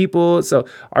bunch of people. So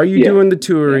are you doing the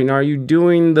touring? Are you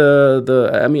doing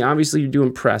I mean, obviously you're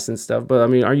doing press and stuff, but I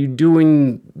mean, are you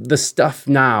doing the stuff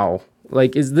now?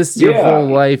 Like, is this your whole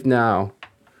life now?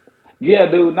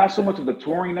 Yeah, dude. Not so much of the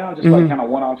touring now, just like kind of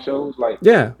one-off shows. Like,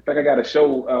 yeah. In fact, I got a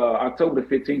show October the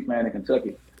 15th, man, in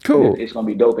Kentucky. Cool. It's gonna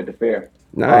be dope at the fair.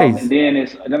 And Nice.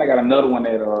 then I got another one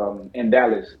at in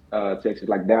Dallas, Texas,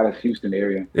 like Dallas, Houston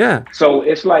area. Yeah. So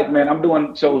it's like, man, I'm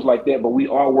doing shows like that, but we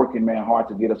are working, man, hard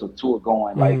to get us a tour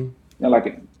going, like Mhm. like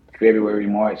in February,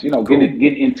 March, Cool.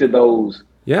 getting into those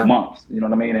Yeah. months. You know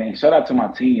what I mean? And shout out to my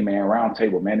team, man,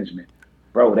 Roundtable Management,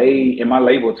 bro. They and my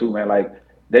label too, man. Like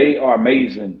they are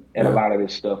amazing at a Yeah. lot of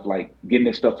this stuff, like getting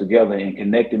this stuff together and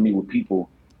connecting me with people,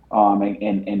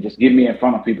 and just getting me in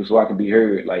front of people so I can be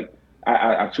heard. Like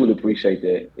I truly appreciate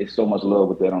that. It's so much love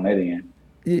with that on that end,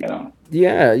 Y- you know.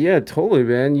 Yeah, yeah, totally,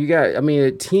 man. You got, I mean,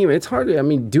 a team. It's hard to, I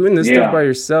mean, doing this stuff by Yeah,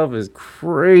 yourself is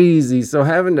crazy. So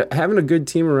having a good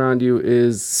team around you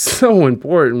is so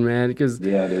important, man. Because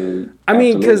yeah, dude, I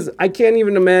mean, because absolutely. I can't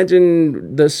even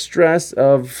imagine the stress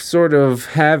of sort of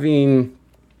having,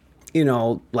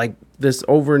 like this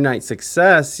overnight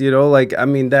success. Like I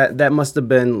mean that must have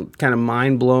been kind of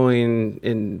mind blowing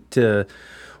into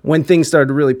when things started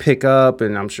to really pick up,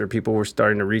 and I'm sure people were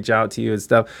starting to reach out to you and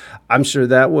stuff. I'm sure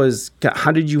that was.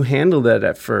 How did you handle that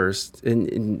at first?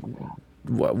 And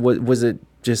what was it?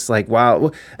 Just like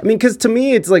wow. I mean, because to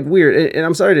me it's like weird, and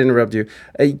I'm sorry to interrupt you,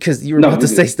 because you were No, about to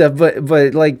you say good. stuff,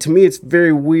 but like to me it's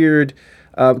very weird,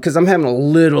 because I'm having a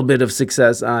little bit of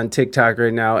success on TikTok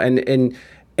right now, and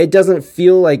it doesn't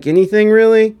feel like anything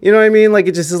really. You know what I mean? Like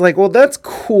it just is like, well, that's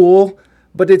cool,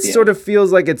 but it Yeah, sort of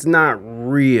feels like it's not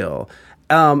real.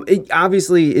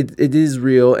 It is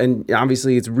real, and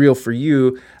obviously it's real for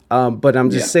you. But I'm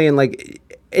just yeah, saying, like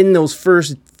in those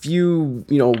first few,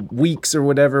 weeks or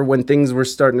whatever, when things were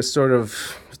starting to sort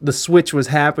of the switch was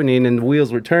happening and the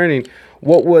wheels were turning.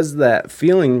 What was that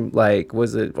feeling like?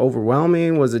 Was it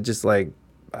overwhelming? Was it just like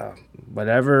uh,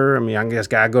 whatever? I mean, I guess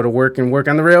gotta go to work and work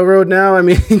on the railroad now. I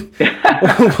mean,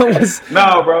 what was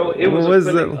no, bro. It what was a was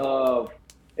feeling the of.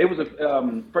 It was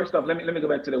a first off. Let me go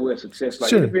back to the word success. Like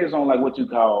it sure depends on like what you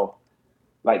call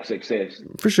like success.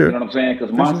 for You sure know what I'm saying? Because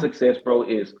for my sure. success, bro,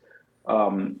 is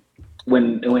um,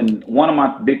 when one of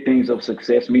my big things of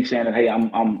success, me saying that, hey,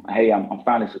 I'm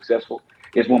finally successful,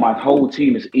 is when my whole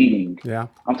team is eating. Yeah.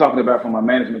 I'm talking about from my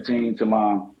management team to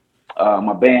my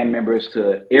band members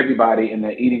to everybody, and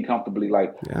they're eating comfortably.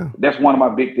 Like Yeah. that's one of my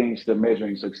big things to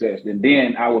measuring success.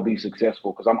 Then I will be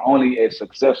successful because I'm only as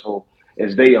successful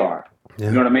as they are. You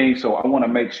Yeah. know what I mean? So I want to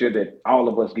make sure that all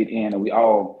of us get in and we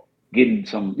all getting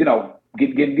some, getting a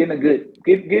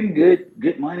getting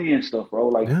good money and stuff, bro.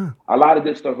 Like Yeah. a lot of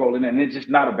good stuff rolling in. And it's just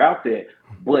not about that,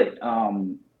 but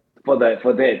for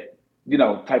that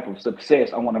type of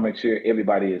success, I want to make sure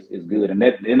everybody is good, and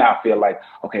then I feel like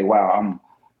okay, wow,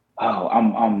 oh,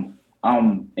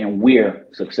 and we're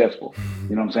successful.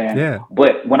 You know what I'm saying? Yeah.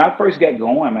 But when I first got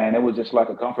going, man, it was just like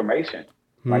a confirmation.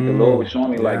 Like the Lord was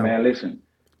showing me, like, Yeah. man, listen,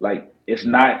 like it's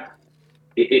not,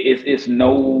 it's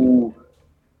no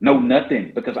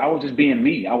nothing because I was just being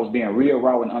me. I was being real,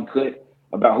 raw, and uncut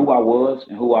about who I was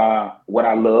and what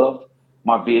I loved,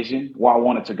 my vision, where I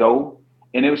wanted to go,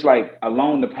 and it was like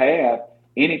along the path,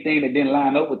 anything that didn't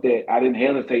line up with that, I didn't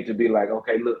hesitate to be like,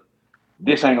 okay, look,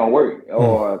 this ain't gonna work, Hmm.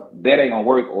 or that ain't gonna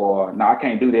work, or no, I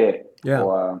can't do that, Yeah.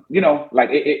 or like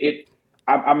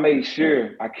I made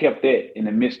sure I kept that in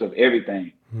the midst of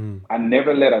everything. Hmm. I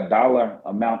never let a dollar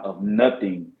amount of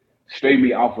nothing stray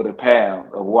me off of the path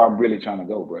of where I'm really trying to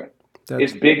go, bro. It's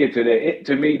That's bigger to that.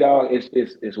 To me, dog,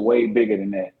 it's way bigger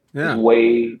than that. It's yeah.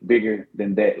 way bigger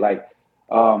than that. Like,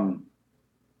 um,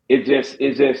 it's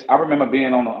just. I remember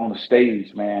being on the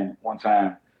stage, man, one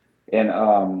time, and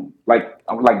like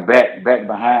I was like back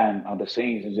behind on the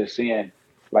scenes and just seeing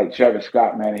like Travis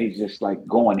Scott, man, he's just like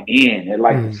going in at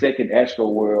like the Hmm. second Astro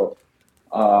World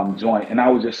joint, and I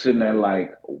was just sitting there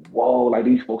like, whoa, like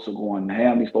these folks are going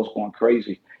ham, these folks going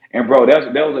crazy. And bro,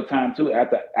 that was a time too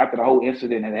after the whole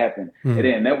incident had happened, and Hmm.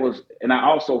 then and I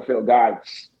also felt God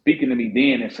speaking to me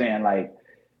then and saying like,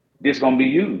 this gonna be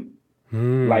you,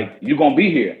 Hmm. like you gonna be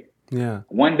here Yeah.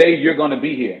 one day, you're gonna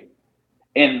be here,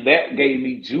 and that gave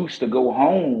me juice to go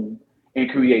home and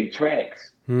create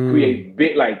tracks, Hmm. create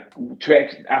big like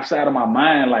tracks outside of my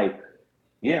mind, like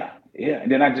yeah. And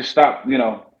then I just stopped,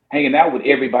 hanging out with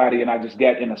everybody, and I just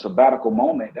got in a sabbatical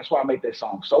moment. That's why I made that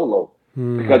song solo,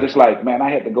 because Hmm. it's like, man, I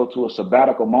had to go to a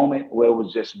sabbatical moment where it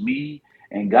was just me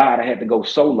and God. I had to go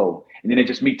solo, and then it's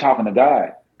just me talking to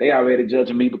God. They already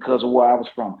judging me because of where I was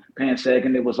from.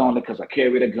 Pan-Sagan, it was only because I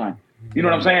carried a gun. You know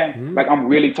what I'm Hmm. saying? Hmm. Like I'm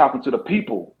really talking to the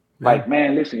people. Yeah. Like,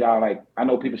 man, listen, y'all. Like, I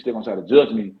know people still gonna try to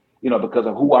judge me, because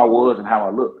of who I was and how I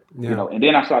looked. Yeah. And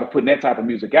then I started putting that type of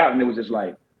music out, and it was just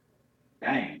like,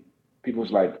 dang, people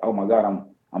was like, oh my God,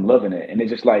 I'm loving it. And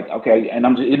it's just like, okay, and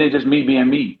it's just me being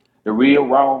me, the real,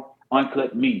 raw,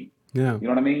 uncut me. Yeah. You know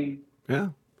what I mean? Yeah.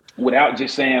 Without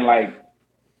just saying like,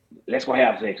 let's go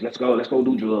have sex. Let's go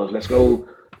do drugs. Let's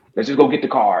just go get the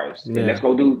cars. And let's Yeah.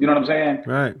 go do, you know what I'm saying?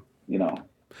 Right. You know.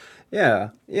 Yeah,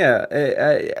 yeah.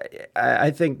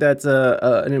 I think that's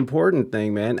an important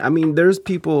thing, man. I mean, there's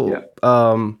people,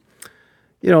 Yeah.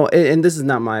 and this is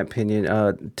not my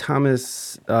opinion.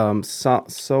 Thomas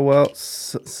Sowell,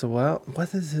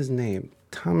 what is his name?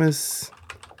 Thomas.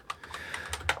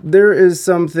 There is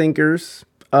some thinkers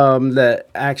that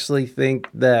actually think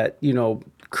that,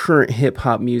 current hip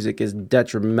hop music is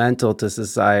detrimental to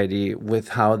society with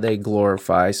how they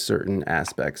glorify certain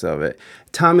aspects of it.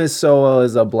 Thomas Sowell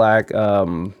is a black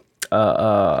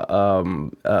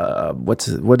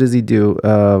what does he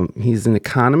do? He's an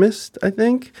economist, I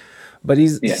think. But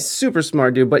he's Yeah. super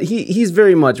smart dude. But he's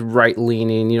very much right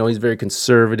leaning. He's very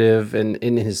conservative and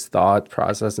in his thought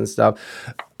process and stuff.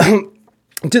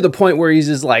 To the point where he's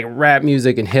just like, rap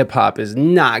music and hip hop is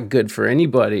not good for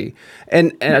anybody.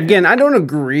 And again, I don't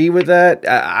agree with that.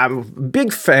 I'm a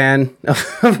big fan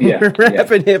of Yeah,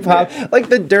 rap and hip hop, like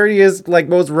the dirtiest, like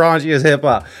most raunchiest hip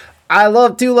hop. I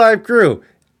love Two Live Crew.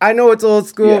 I know it's old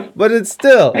school, Yeah. but it's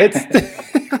still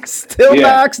still Yeah,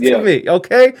 knocks yeah. to me.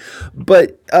 Okay,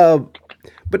 but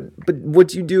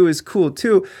what you do is cool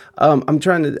too. I'm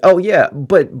trying to. Oh yeah,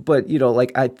 but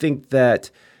like I think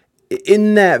that.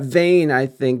 In that vein, I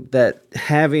think that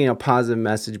having a positive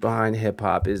message behind hip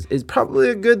hop is probably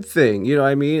a good thing. You know what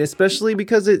I mean? Especially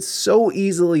because it's so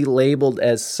easily labeled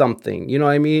as something. You know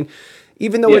what I mean?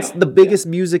 Even though Yeah, it's the biggest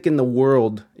music in the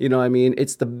world, you know what I mean?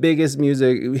 It's the biggest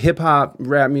music. Hip hop,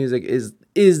 rap music is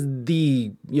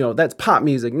the, that's pop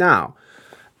music now.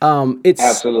 It's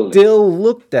Absolutely. still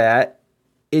looked at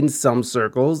in some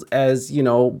circles as,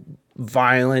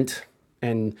 violent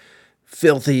and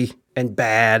filthy and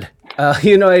bad.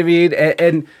 You know what I mean?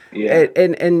 And Yeah.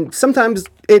 and sometimes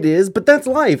it is, but that's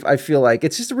life. I feel like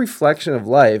it's just a reflection of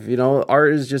life.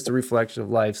 Art is just a reflection of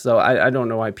life. So I don't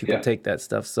know why people Yeah. take that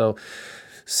stuff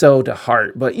so to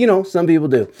heart, but some people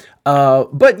do.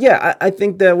 But yeah, I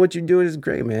think that what you're doing is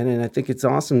great, man, and I think it's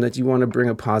awesome that you want to bring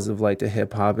a positive light to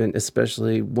hip hop, and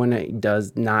especially when it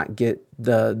does not get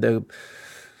the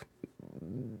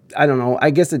I don't know.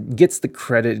 I guess it gets the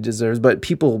credit it deserves, but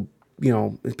people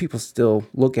still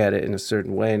look at it in a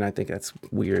certain way, and I think that's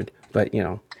weird. But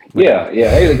Yeah,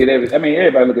 They look at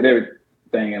everybody look at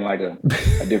everything in like a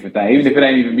different thing, even if it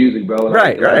ain't even music, bro.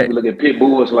 Like, Right. We look at pit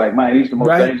bulls like, man, these the most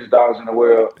Right. dangerous dogs in the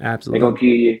world. Absolutely. They gonna kill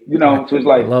you. So it's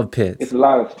like I love Pits. It's a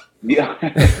lot of yeah.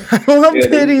 I love Yeah, they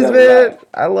pitties, used to have a man. lot.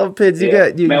 I love pits.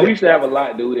 Yeah. Man, we used to have a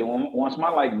lot, dude. And once my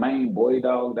like main boy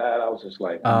dog died, I was just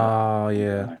like, Oh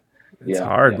yeah. It's Yeah,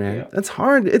 hard, yeah, man. yeah. It's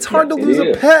hard. It's hard to it lose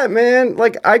a is. pet, man.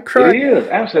 Like I cry. It is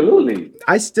absolutely.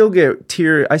 I still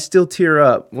tear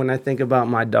up when I think about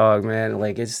my dog, man.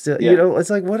 Like it's still, Yeah.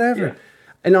 it's like whatever. Yeah.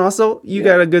 And also, you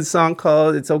got a good song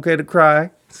called "It's Okay to Cry,"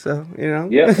 so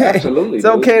Yeah, absolutely. it's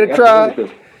dude. okay to cry.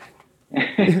 Absolutely.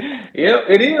 Yeah,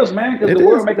 it is, man. Because It the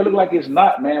world is. make it look like it's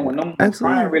not, man. When them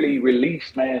Absolutely. crying really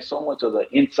release, man, so much of the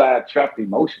inside trapped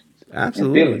emotions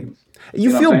Absolutely. and feelings. You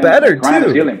know what feel I'm saying? better Crying is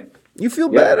too. healing. You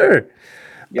feel Yeah. better.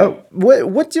 Yeah.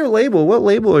 What's your label? What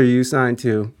label are you signed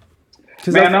to?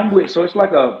 'Cause Man, I'm with. So it's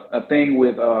like a thing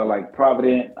with like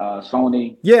Provident,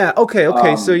 Sony. yeah. Okay.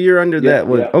 So you're under yeah, that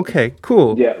one. yeah. Okay.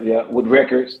 Cool. Yeah, with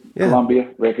records, Yeah. Columbia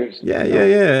Records. Yeah. you know.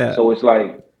 Yeah. So it's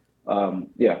like, I'm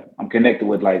connected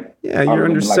with like. Yeah, all you're of them under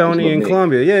in, like, this Sony little and mix.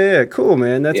 Columbia. Yeah, cool,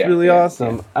 man. That's Yeah, really yeah,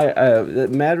 awesome. I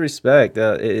mad respect.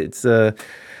 It's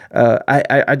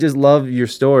I just love your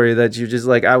story that you're just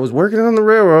like I was working on the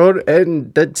railroad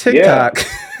and the TikTok.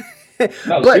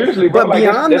 No, But- seriously, bro. but Like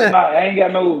beyond that's that- not. I ain't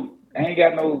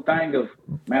got no thing of,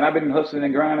 man. I've been hustling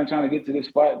and grinding, trying to get to this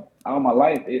spot all my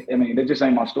life. That just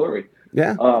ain't my story.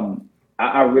 Yeah.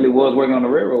 I really was working on the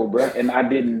railroad, bro, and I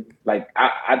didn't like.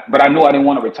 But I knew I didn't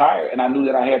want to retire, and I knew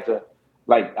that I had to.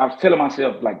 Like I was telling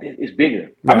myself, like it's bigger.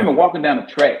 I remember walking down the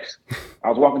tracks. I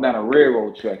was walking down the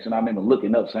railroad tracks, and I remember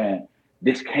looking up, saying,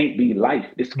 "This can't be life.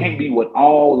 This can't be what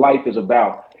all life is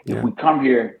about. Yeah. If we come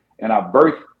here and our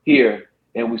birth here,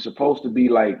 and we're supposed to be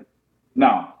like,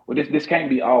 no, well, this can't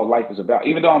be all life is about.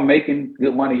 Even though I'm making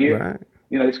good money here,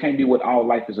 Right. this can't be what all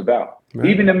life is about. Right.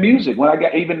 Even the music.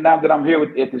 Even now that I'm here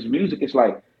at this music, it's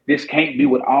like this can't be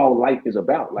what all life is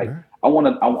about. Like I want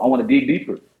to dig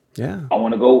deeper. Yeah. I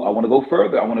want to go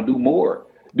further. I want to do more.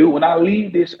 Dude, when I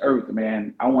leave this earth,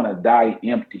 man, I want to die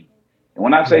empty. And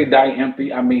when I say die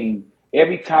empty, I mean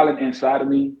every talent inside of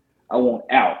me, I want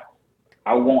out.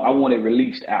 I want it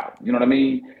released out. You know what I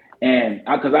mean? And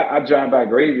because I drive by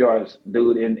graveyards,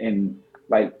 dude, and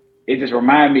like it just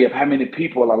reminds me of how many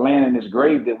people are laying in this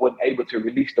grave that wasn't able to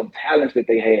release them talents that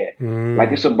they had.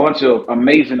 Like it's a bunch of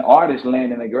amazing artists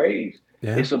laying in their graves.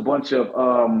 Yeah. It's a bunch of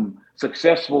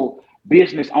successful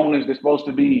business owners that's supposed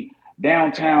to be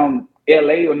downtown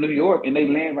LA or New York, and they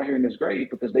land right here in this grave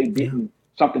because they didn't,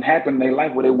 something happened in their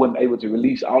life where they weren't able to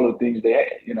release all of the things they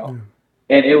had, you know?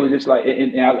 And it was just like,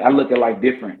 and I look at life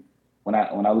different. When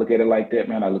I look at it like that,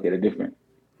 man, I look at it different.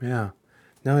 Yeah.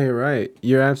 No, you're right.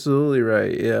 You're absolutely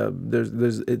right. Yeah,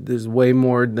 there's way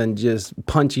more than just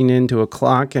punching into a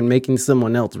clock and making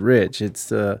someone else rich.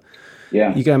 It's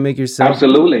Yeah, you gotta make yourself.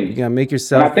 absolutely. You gotta make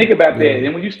yourself. When I think about that,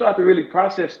 and when you start to really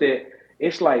process that,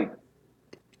 it's like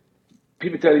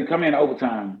people tell you come in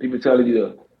overtime. People tell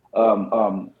you,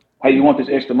 hey, you want this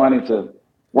extra money to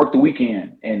work the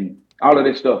weekend and all of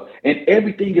this stuff, and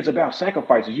everything is about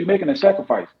sacrifices. You're making a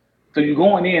sacrifice, so you're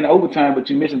going in overtime, but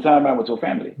you're missing time out with your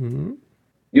family. Mm-hmm.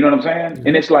 You know what I'm saying? Mm-hmm.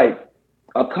 And it's like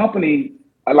a company,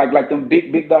 like them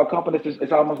big dog companies.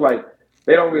 It's almost like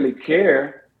they don't really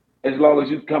care as long as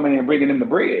you come in and bringing them the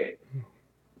bread.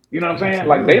 You know what I'm saying?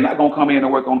 Absolutely. Like they're not gonna come in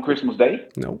and work on Christmas Day.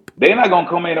 Nope. They're not gonna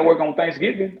come in and work on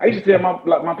Thanksgiving. I used to tell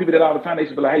my people that all the time. They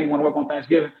used to be like, "Hey, you want to work on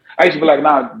Thanksgiving?" I used to be like,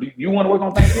 "Nah, do you want to work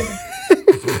on Thanksgiving?"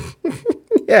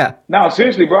 Yeah. No,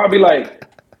 seriously, bro. I'd be like,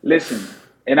 "Listen,"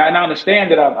 and I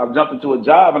understand that I've jumped into a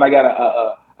job and I got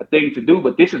a thing to do,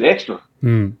 but this is extra.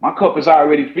 My cup is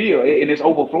already filled and it's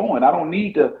overflowing. I don't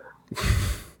need to.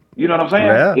 You know what I'm saying?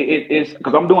 Yeah. It's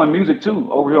because I'm doing music too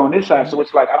over here on this side, so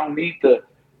it's like I don't need the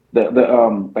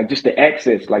like just the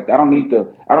access. Like I don't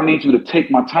need you to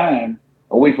take my time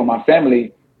away from my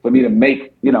family for me to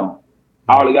make, you know,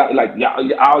 all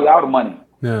y'all the money.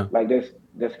 Yeah. Like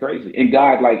that's crazy. And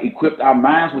God like equipped our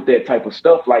minds with that type of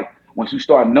stuff. Like once you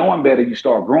start knowing better, you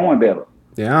start growing better.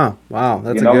 Yeah. Wow.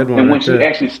 That's you know? a good one. And once you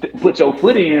actually put your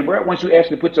foot in, bro, once you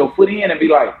actually put your foot in and be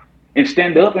like, and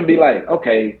stand up and be like,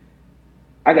 okay,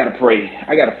 I gotta pray,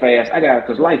 I gotta fast,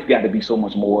 because life got to be so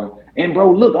much more. And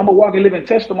bro, look, I'm a walking, living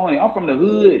testimony. I'm from the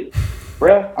hood,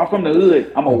 bro. I'm from the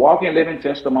hood. I'm a walking, living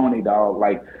testimony, dog.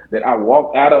 Like that, I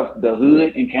walked out of the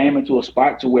hood and came into a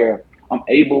spot to where I'm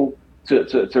able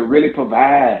to really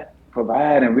provide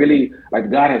and really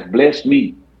like God has blessed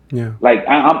me. Yeah. Like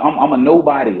I'm a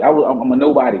nobody. I'm a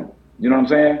nobody. You know what I'm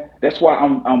saying? That's why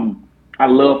I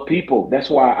love people.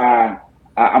 That's why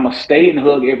I'm a stay and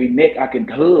hug every neck I can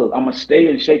hug. I'm a stay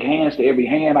and shake hands to every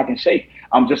hand I can shake.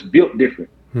 I'm just built different,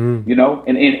 you know.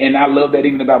 And I love that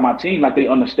even about my team. Like they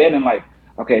understanding, like,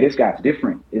 okay, this guy's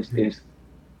different. This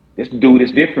dude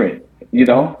is different, you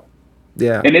know.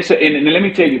 Yeah. And and let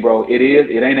me tell you, bro, it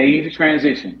ain't an easy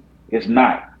transition. It's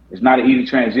not an easy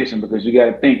transition because you got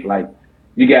to think like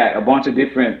you got a bunch of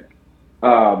different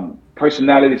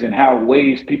personalities and how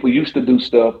ways people used to do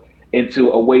stuff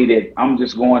into a way that I'm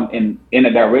just going in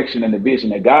a direction and the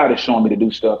vision that God is showing me to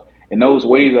do stuff. And those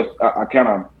ways are kind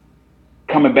of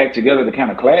coming back together to kind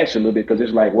of clash a little bit because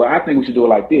it's like, well, I think we should do it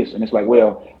like this. And it's like,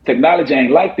 well, technology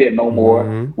ain't like that no more.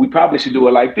 Mm-hmm. We probably should do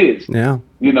it like this. Yeah.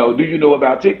 You know, do you know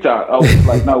about TikTok? Oh, it's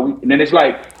like, no. And then it's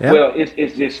like, well, it's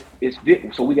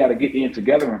different. So we got to get in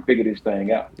together and figure this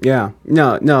thing out. Yeah.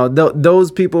 No. Those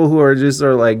people who are just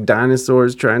are like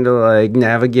dinosaurs trying to like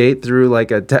navigate through like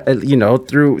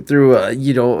through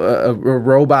a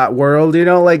robot world, you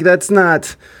know, like that's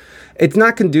not. It's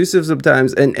not conducive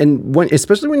sometimes, and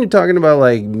especially when you're talking about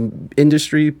like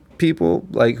industry people,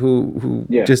 like who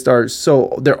just are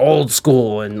they're old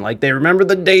school and like they remember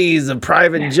the days of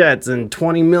private jets and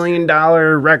 $20 million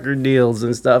record deals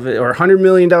and stuff, or $100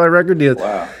 million record deals.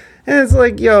 Wow. And it's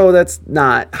like, yo, that's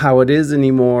not how it is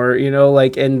anymore, you know.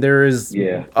 Like, and there's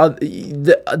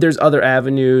there's other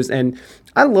avenues, and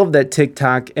I love that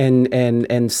TikTok and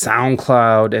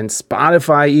SoundCloud and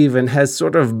Spotify even has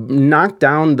sort of knocked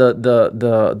down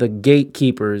the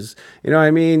gatekeepers. You know what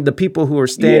I mean? The people who are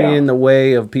standing in the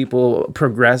way of people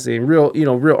progressing. Real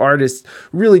artists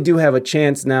really do have a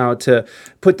chance now to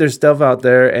put their stuff out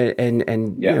there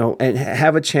and you know, and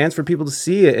have a chance for people to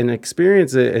see it and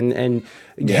experience it and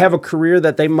have a career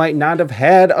that they might not have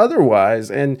had otherwise.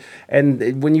 And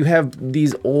when you have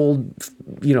these old,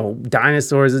 you know,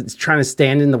 dinosaurs, it's trying to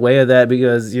stand in the way of that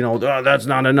because, you know, oh, that's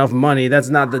not enough money. That's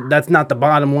not the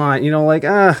bottom line. You know, like,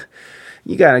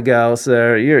 you gotta go,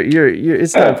 sir.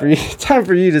 It's time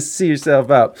for you to see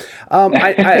yourself out.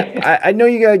 I know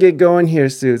you gotta get going here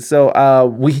soon. So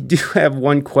we do have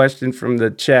one question from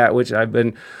the chat, which I've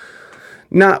been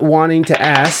not wanting to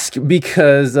ask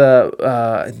because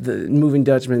the Moving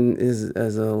Dutchman is a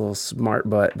little smart,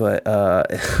 but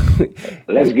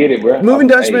let's get it, bro. Moving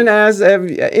Dutchman asks, have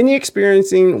any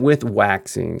experiencing with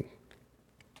waxing?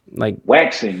 Like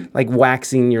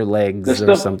waxing your legs the or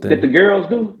stuff something that the girls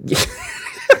do.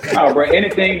 No, bro.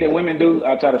 Anything that women do,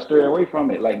 I try to steer away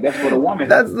from it. Like that's for the woman.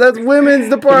 That's women's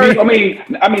To me, department.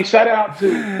 I mean, shout out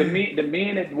to the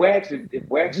men that wax. If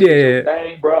waxing Yeah, is yeah, your yeah.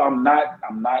 thing, bro, I know,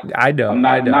 I'm I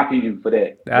not know, knocking you for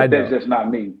that. I But that's know. just not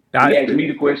me. I, He asked me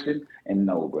the question, and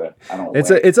no, bro, I don't it's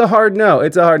wax. a hard no.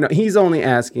 It's a hard no. He's only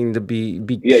asking to be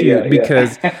Yeah, cute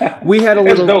because yeah. we had a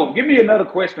That's little. dope. Give me another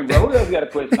question, bro. Who else got a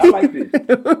question? I like this.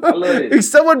 I love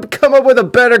this. Someone come up with a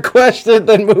better question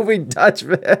than movie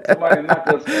Dutchman. Somebody knock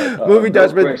us Movie dope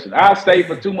Dutchman. question. I'll stay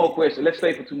for two more questions. Let's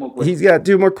stay for two more questions. He's got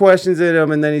 2 more questions in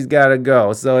him, and then he's got to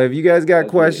go. So if you guys got That's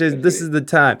it. questions, That's this it. is the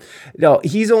time. No,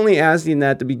 he's only asking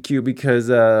that to be cute because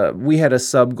we had a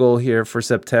sub goal here for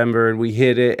September, and we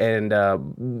hit it. And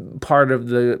part of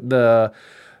the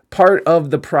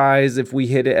prize, if we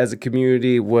hit it as a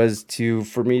community, was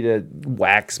for me to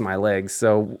wax my legs.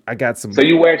 So I got some. So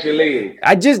you wax your leg.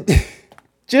 I just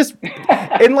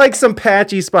in like some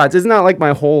patchy spots. It's not like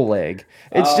my whole leg.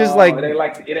 It's just like it ain't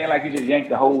like you just yanked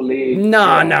the whole leg.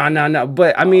 no.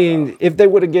 But I mean, if they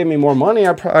would have given me more money,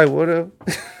 I probably would have.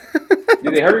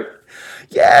 Did it hurt?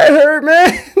 Yeah, it hurt,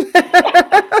 man.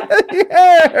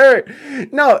 Yeah, it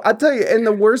hurt. No, I'll tell you. And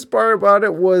the worst part about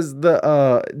it was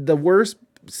the worst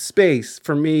space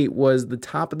for me was the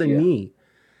top of the knee.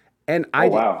 And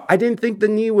wow. I didn't think the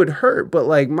knee would hurt, but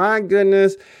like my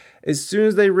goodness, as soon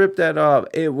as they ripped that off,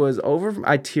 it was over.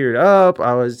 I teared up.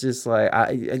 I was just like,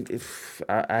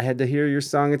 I had to hear your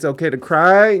song. It's okay to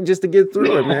cry just to get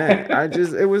through it, man.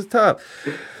 It was tough.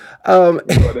 Oh,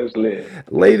 that's lit.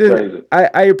 Layden,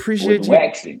 I appreciate With you.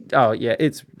 waxing. Oh yeah,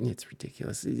 it's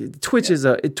ridiculous. Twitch is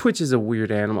a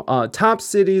weird animal. Top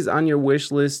cities on your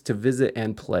wish list to visit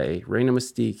and play. Reina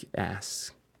Mystique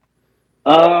asks.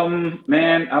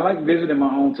 Man, I like visiting my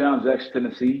hometown, Jackson,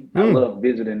 Tennessee. I love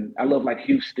visiting. I love like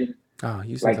Houston, Oh,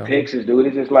 Houston's like Texas, dude.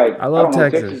 It's just like I love don't know,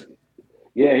 Texas.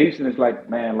 Yeah, Houston is like,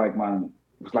 man,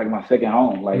 it's like my second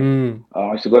home. Like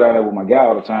I used to go down there with my guy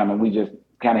all the time, and we just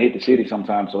kind of hit the city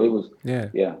sometimes. So it was,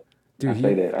 Yeah. I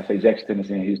say that. I say Jackson,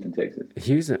 Tennessee, and Houston, Texas.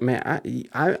 Houston, man,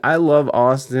 I love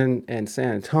Austin and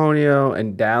San Antonio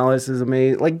and Dallas is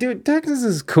amazing. Like, dude, Texas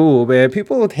is cool, man.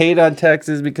 People hate on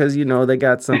Texas because they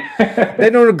got some,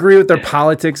 they don't agree with their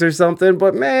politics or something.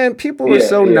 But man, people are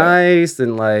so nice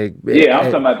and like. Yeah, I'm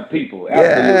talking about the people.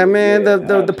 Absolutely. Yeah, man, the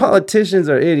absolutely. politicians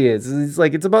are idiots.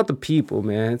 It's about the people,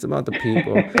 man. It's about the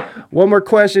people. One more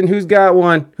question. Who's got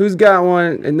one?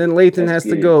 And then Lathan has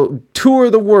to go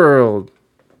tour the world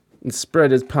and spread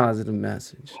his positive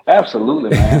message. Absolutely,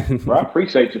 man. Bro, I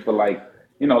appreciate you for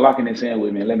locking this in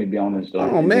with me and let me be on this.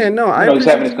 Oh man, no, I just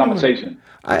having appreciate this conversation.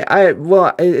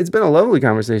 Well, it's been a lovely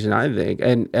conversation, I think,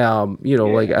 and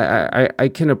like I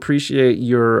can appreciate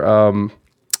your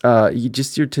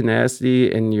just your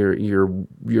tenacity and your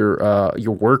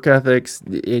work ethics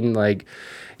in like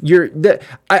and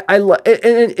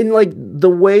like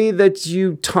the way that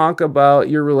you talk about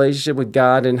your relationship with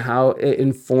God and how it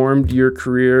informed your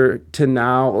career to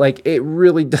now, like it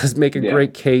really does make a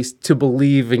great case to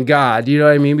believe in God. You know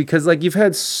what I mean? Because like you've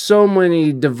had so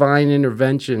many divine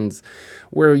interventions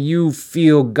where you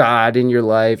feel God in your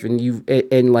life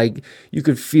and like you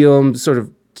could feel him sort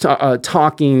of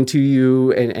talking to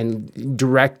you and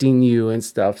directing you and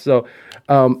stuff. So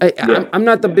I'm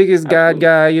not the biggest God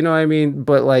guy, you know what I mean?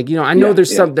 But like, I know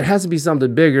there has to be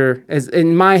something bigger. As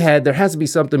in my head, there has to be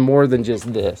something more than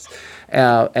just this.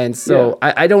 And so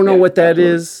I don't know what that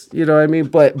is, you know what I mean?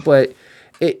 But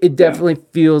it definitely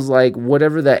feels like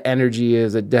whatever that energy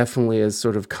is, it definitely has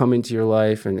sort of come into your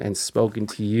life and spoken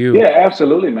to you. Yeah,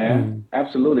 absolutely, man.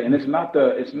 Absolutely. And it's not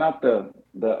the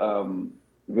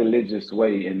religious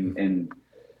way and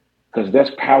because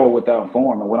that's power without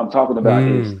form. And what I'm talking about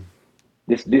is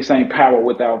this ain't power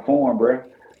without form, bro.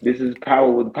 This is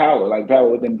power with power, like power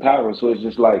within power. So it's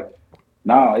just like,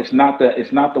 no, it's not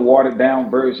the watered down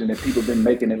version that people been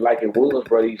making it like it was,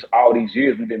 bro. All these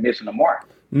years we've been missing the mark.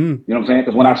 You know what I'm saying?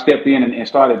 Because when I stepped in and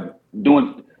started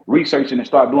doing researching and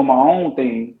started doing my own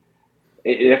thing,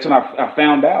 that's when I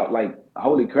found out, like,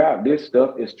 holy crap, this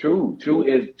stuff is true.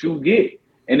 True get.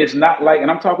 And it's not like, and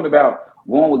I'm talking about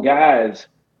going with guys,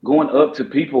 going up to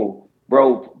people,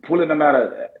 bro, pulling them out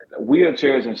of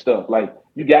wheelchairs and stuff. Like,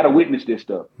 you got to witness this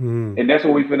stuff. And that's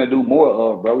what we finna do more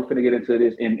of, bro. We finna get into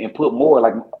this and put more.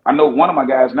 Like, I know one of my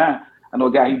guys now, I know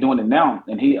a guy, he's doing it now,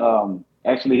 and he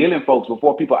actually healing folks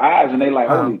before people's eyes, and they like,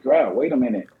 holy crap, wait a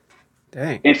minute.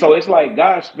 Dang. And so it's like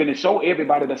God's finna show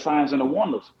everybody the signs and the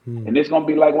wonders. And it's gonna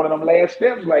be like one of them last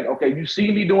steps, like, okay, you see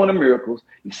me doing the miracles,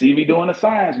 you see me doing the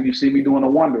signs, and you see me doing the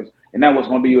wonders. And that was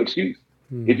gonna be your excuse.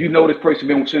 If you know this person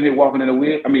been sitting here walking in the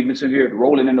wheel, been sitting here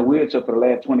rolling in the wheelchair for the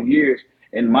last 20 years,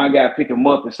 and my guy pick him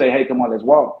up and say, hey, come on, let's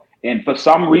walk. And for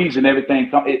some reason, everything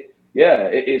yeah,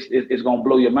 it's gonna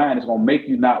blow your mind. It's gonna make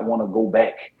you not want to go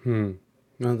back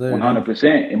Well, there it is.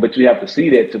 100%. And but you have to see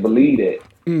that to believe that.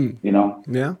 You know.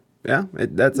 Yeah. Yeah.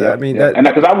 That's. Yeah, I mean yeah. that. And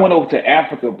because I went over to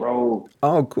Africa, bro. Oh,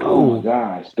 Oh my cool.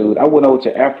 gosh, dude! I went over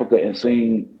to Africa and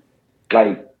seen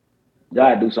like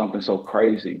God do something so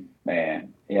crazy,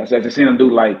 man. Yeah, so I just seen him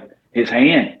do like his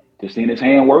hand, just seen his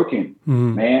hand working,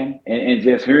 man, and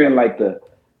just hearing like the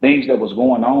things that was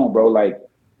going on, bro. Like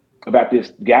about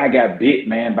this guy got bit,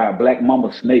 man, by a black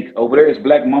mama snake. Over there is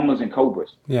black mamas and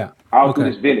cobras. Yeah. All through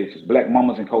Okay. this village, is black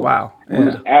mamas and cobras. Wow. We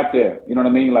was Yeah. out there, you know what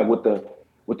I mean, like with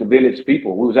the village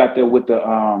people. We was out there with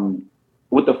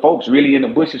the folks, really in the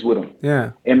bushes with them.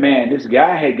 Yeah. And man, this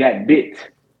guy had got bit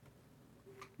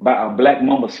by a black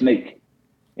mama snake.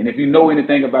 And if you know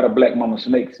anything about a black mama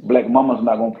snake, black mama's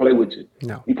not gonna play with you.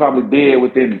 No. You probably dead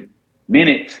within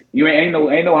minutes. You ain't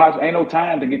no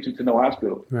time to get you to no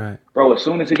hospital. Right. Bro, as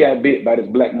soon as he got bit by this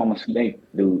black mama snake,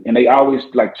 dude, and they always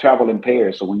like travel in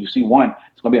pairs. So when you see one,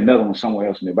 it's gonna be another one somewhere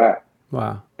else nearby.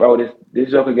 Wow. Bro, this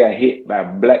joker got hit by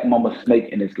a black mama snake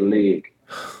in his leg.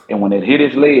 And when it hit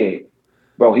his leg,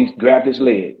 bro, he grabbed his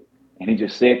leg and he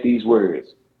just said these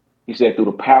words. He said, through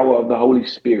the power of the Holy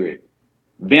Spirit,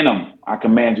 Venom, I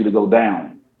command you to go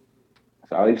down.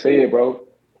 That's all he said, bro.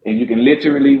 And you can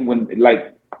literally, when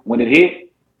it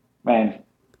hit, man,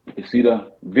 you see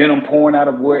the venom pouring out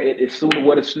of where it's soon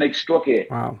where the snake struck at.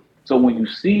 Wow. So when you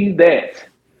see that,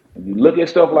 and you look at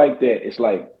stuff like that, it's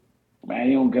like, man,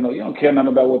 you don't care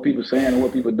nothing about what people saying and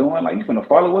what people doing. Like, you're gonna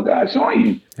follow what God's showing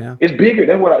you. Yeah. It's bigger.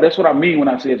 That's what I mean when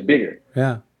I say it's bigger.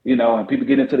 Yeah. You know, and people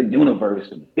get into the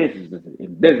universe and this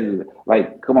is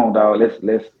like, come on, dog.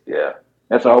 Let's yeah.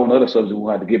 That's a whole nother subject we'll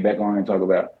have to get back on and talk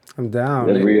about. I'm down.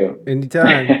 That's real.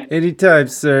 Anytime,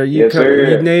 sir. You Yes,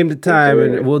 sir. you name the time, Yes,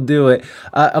 sir. and we'll do it.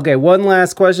 Okay, one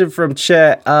last question from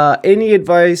Chet. Any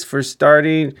advice for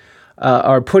starting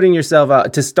or putting yourself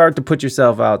out to start to put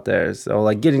yourself out there? So,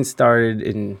 like getting started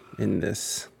in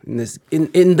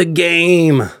the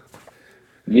game.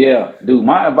 Yeah, dude.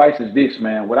 My advice is this,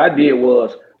 man. What I did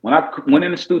was when I went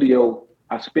in the studio,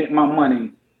 I spent my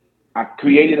money. I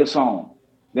created a song.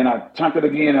 Then I turned it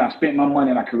again and I spent my money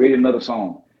and I created another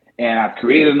song. And I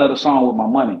created another song with my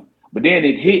money. But then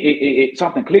it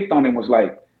something clicked on it and was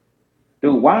like,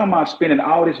 dude, why am I spending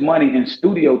all this money in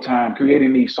studio time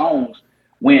creating these songs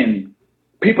when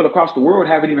people across the world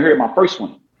haven't even heard my first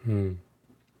one?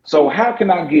 So how can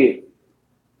I get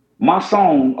my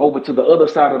song over to the other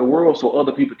side of the world so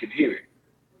other people can hear it?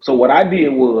 So what I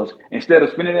did was, instead of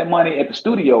spending that money at the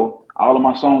studio, all of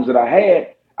my songs that I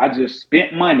had, I just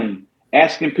spent money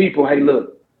asking people, hey,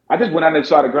 look, I just went out there and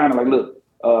started grinding like, look,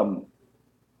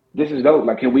 this is dope.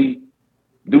 Like, can we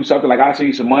do something? Like, I send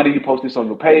you some money, you post this on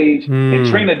your page. And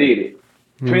Trina did it.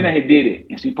 Trina had did it.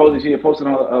 And she had posted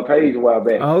on her page a while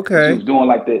back. Okay. She was doing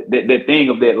like that thing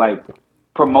of that, like,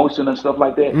 promotion and stuff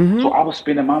like that. So I was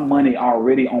spending my money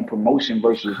already on promotion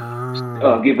versus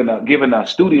giving a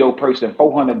studio person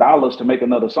 $400 to make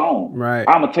another song. Right.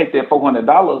 I'm gonna take that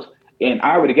 $400 and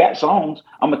I already got songs.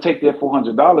 I'm gonna take that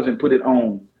 $400 and put it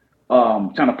on,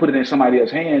 trying to put it in somebody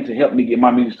else's hands to help me get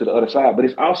my music to the other side. But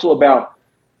it's also about,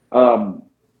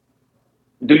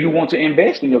 do you want to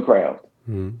invest in your craft?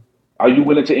 Are you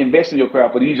willing to invest in your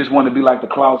craft, or do you just want to be like the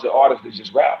closet artist that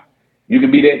just rap? You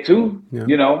can be that too,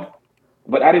 you know.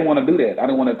 But I didn't want to do that. I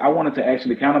wanted to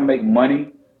actually kind of make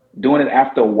money doing it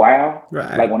after a while.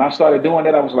 Right. Like when I started doing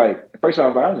that, I was like, at first I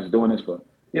was like, I'm just doing this for,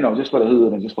 just for the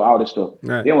hood and just for all this stuff.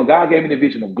 Right. Then when God gave me the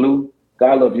vision of Glue,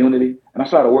 God Love Unity, and I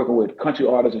started working with country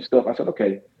artists and stuff, I said,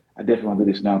 okay, I definitely want to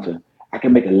do this now I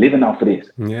can make a living off of this.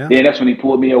 Yeah. Then that's when he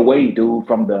pulled me away, dude,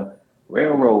 from the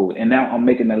railroad. And now I'm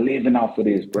making a living off of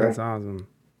this, bro. That's awesome.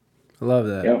 I love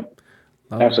that. Yep.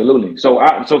 Love Absolutely.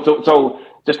 So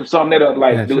just to sum that up,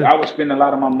 like, Yeah, dude, sure. I was spending a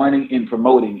lot of my money in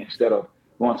promoting instead of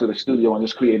going to the studio and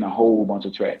just creating a whole bunch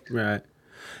of tracks. Right.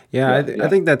 Yeah, Yeah. I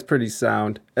think that's pretty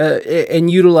sound.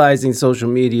 And utilizing social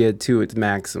media to its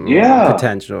maximum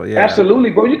potential. Yeah.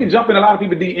 Absolutely, bro. You can jump in a lot of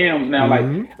people's DMs now.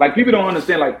 Like people don't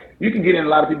understand. Like, you can get in a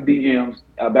lot of people's DMs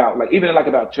about, like, even like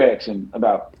about tracks and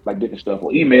about like different stuff,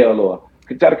 or email, or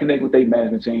try to connect with their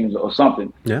management teams or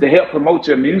something to help promote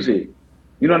your music.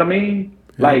 You know what I mean?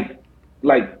 Yeah.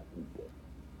 Like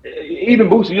even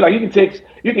Boosie, you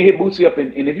can hit Boosie up,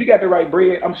 and if you got the right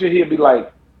bread, I'm sure he'll be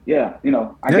like, yeah,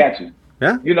 I got you.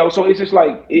 Yeah. So it's just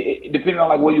like it depending on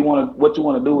like what you want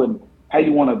to do and how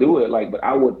you want to do it. Like, but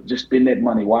I would just spend that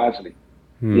money wisely.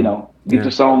 Get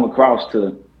the song across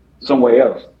to somewhere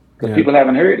else because people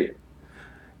haven't heard it.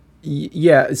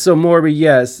 Yeah. So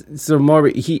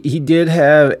Morby, he did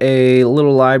have a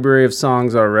little library of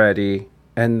songs already.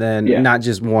 and then Yeah. not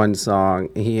just one song.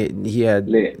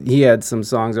 Lit. He had some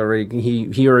songs already.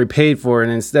 He already paid for it,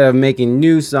 and instead of making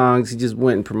new songs, he just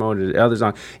went and promoted other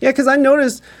songs. Yeah, because I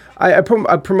noticed I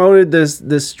promoted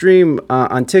this stream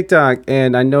on TikTok,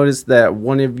 and I noticed that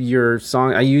one of your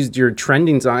songs, I used your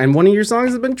trending song, and one of your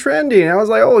songs has been trending. And I was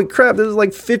like, holy crap, this is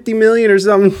like 50 million or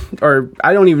something, or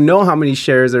I don't even know how many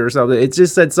shares or something. It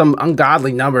just said some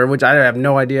ungodly number, which I have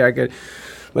no idea I could.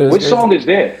 But Which song is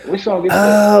that? Which song is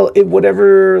that? Oh,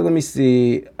 whatever. Let me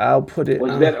see. I'll put it.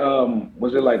 Was that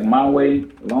was it like My Way,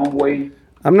 Long Way?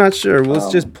 I'm not sure.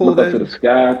 Let's just pull Look up to the that.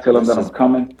 sky, tell them that I'm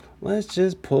coming. Let's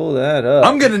just pull that up.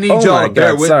 I'm gonna need Oh y'all my to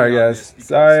bear God. with Sorry, me on guys. this because-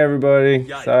 Sorry, everybody.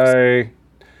 Yikes. Sorry.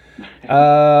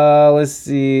 Let's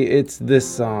see. It's this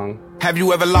song. Have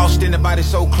you ever lost anybody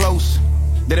so close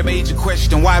that it made you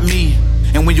question why me?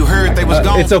 And when you heard they was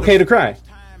gone, It's okay to cry.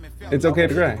 It's okay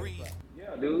to cry.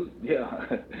 Yeah, dude. Yeah.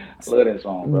 I love that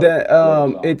song, bro. That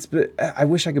Love that song. it's. I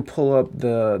wish I could pull up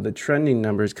the trending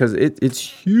numbers because it's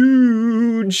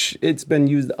huge. It's been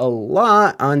used a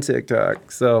lot on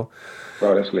TikTok. So.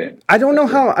 Bro, that's lit. I don't know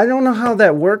how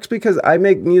that works because I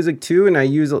make music too,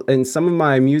 and some of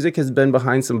my music has been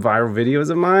behind some viral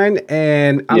videos of mine,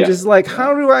 and I'm Yeah. just like,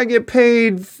 how do I get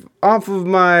paid off of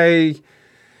my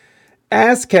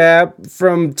ASCAP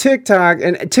from TikTok?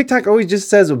 And TikTok always just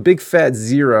says a big fat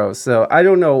zero, so I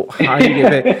don't know how you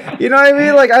get paid. You know what I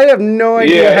mean? Like I have no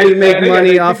idea how you make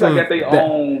money off of got their that.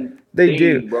 own They thing,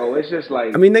 do. bro. It's just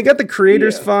like I mean, they got the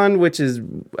Creators Yeah. Fund, which is,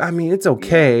 I mean, it's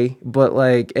okay, but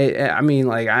like, Yeah.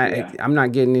 I'm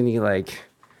not getting any like,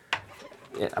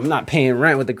 I'm not paying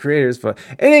rent with the Creators Fund.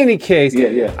 In any case,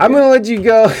 I'm gonna let you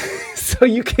go so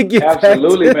you can get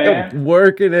Absolutely, back to man.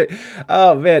 working it.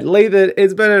 Oh man, Lathan,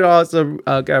 it's been an awesome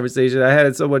conversation. I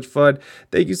had so much fun.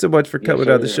 Thank you so much for coming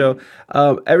on the show.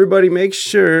 Everybody, make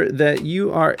sure that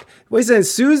you are. Wait a second,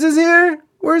 Suze is here.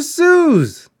 Where's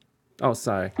Suze? Oh,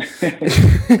 sorry.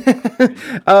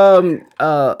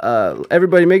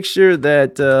 Everybody, make sure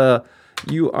that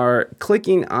you are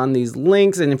clicking on these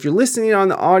links. And if you're listening on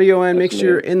the audio end, make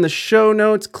sure in the show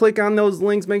notes, click on those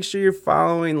links. Make sure you're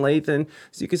following Lathan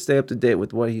so you can stay up to date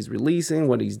with what he's releasing,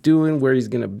 what he's doing, where he's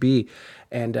going to be.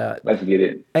 And let's get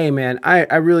it. hey, man,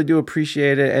 I really do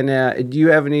appreciate it. And do you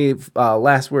have any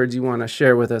last words you want to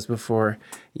share with us before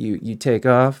you take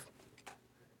off?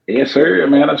 Yes, sir,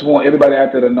 man. I just want everybody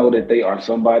out there to know that they are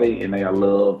somebody and they are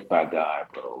loved by God,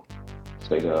 bro.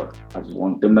 Straight up. I just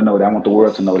want them to know that. I want the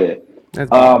world to know that.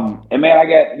 And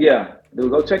man,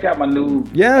 dude, go check out my new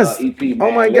EP, man.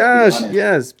 Oh my Let's be gosh. honest.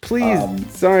 Yes,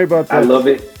 please. Sorry about that. I love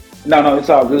it. No, it's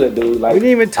all good, dude. Like We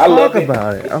didn't even I love talk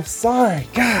about it. I'm sorry.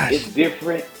 Gosh. It's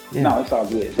different. Yeah. No, it's all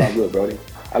good. It's all good, Brody.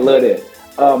 I love it.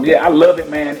 I love it,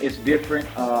 man. It's different.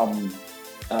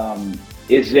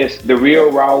 It's just the real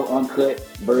raw, uncut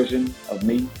version of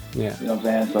me. Yeah. You know what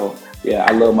I'm saying? So yeah,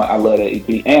 I love that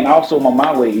EP, and also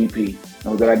my Way EP,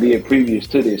 that I did previous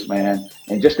to this, man.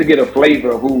 And just to get a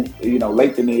flavor of who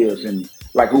Lathan is and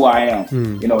like who I am,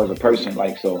 as a person,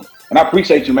 like so. And I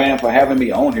appreciate you, man, for having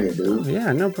me on here, dude.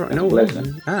 Yeah, no problem. No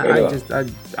blessing. worries.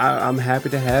 I'm happy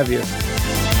to have you.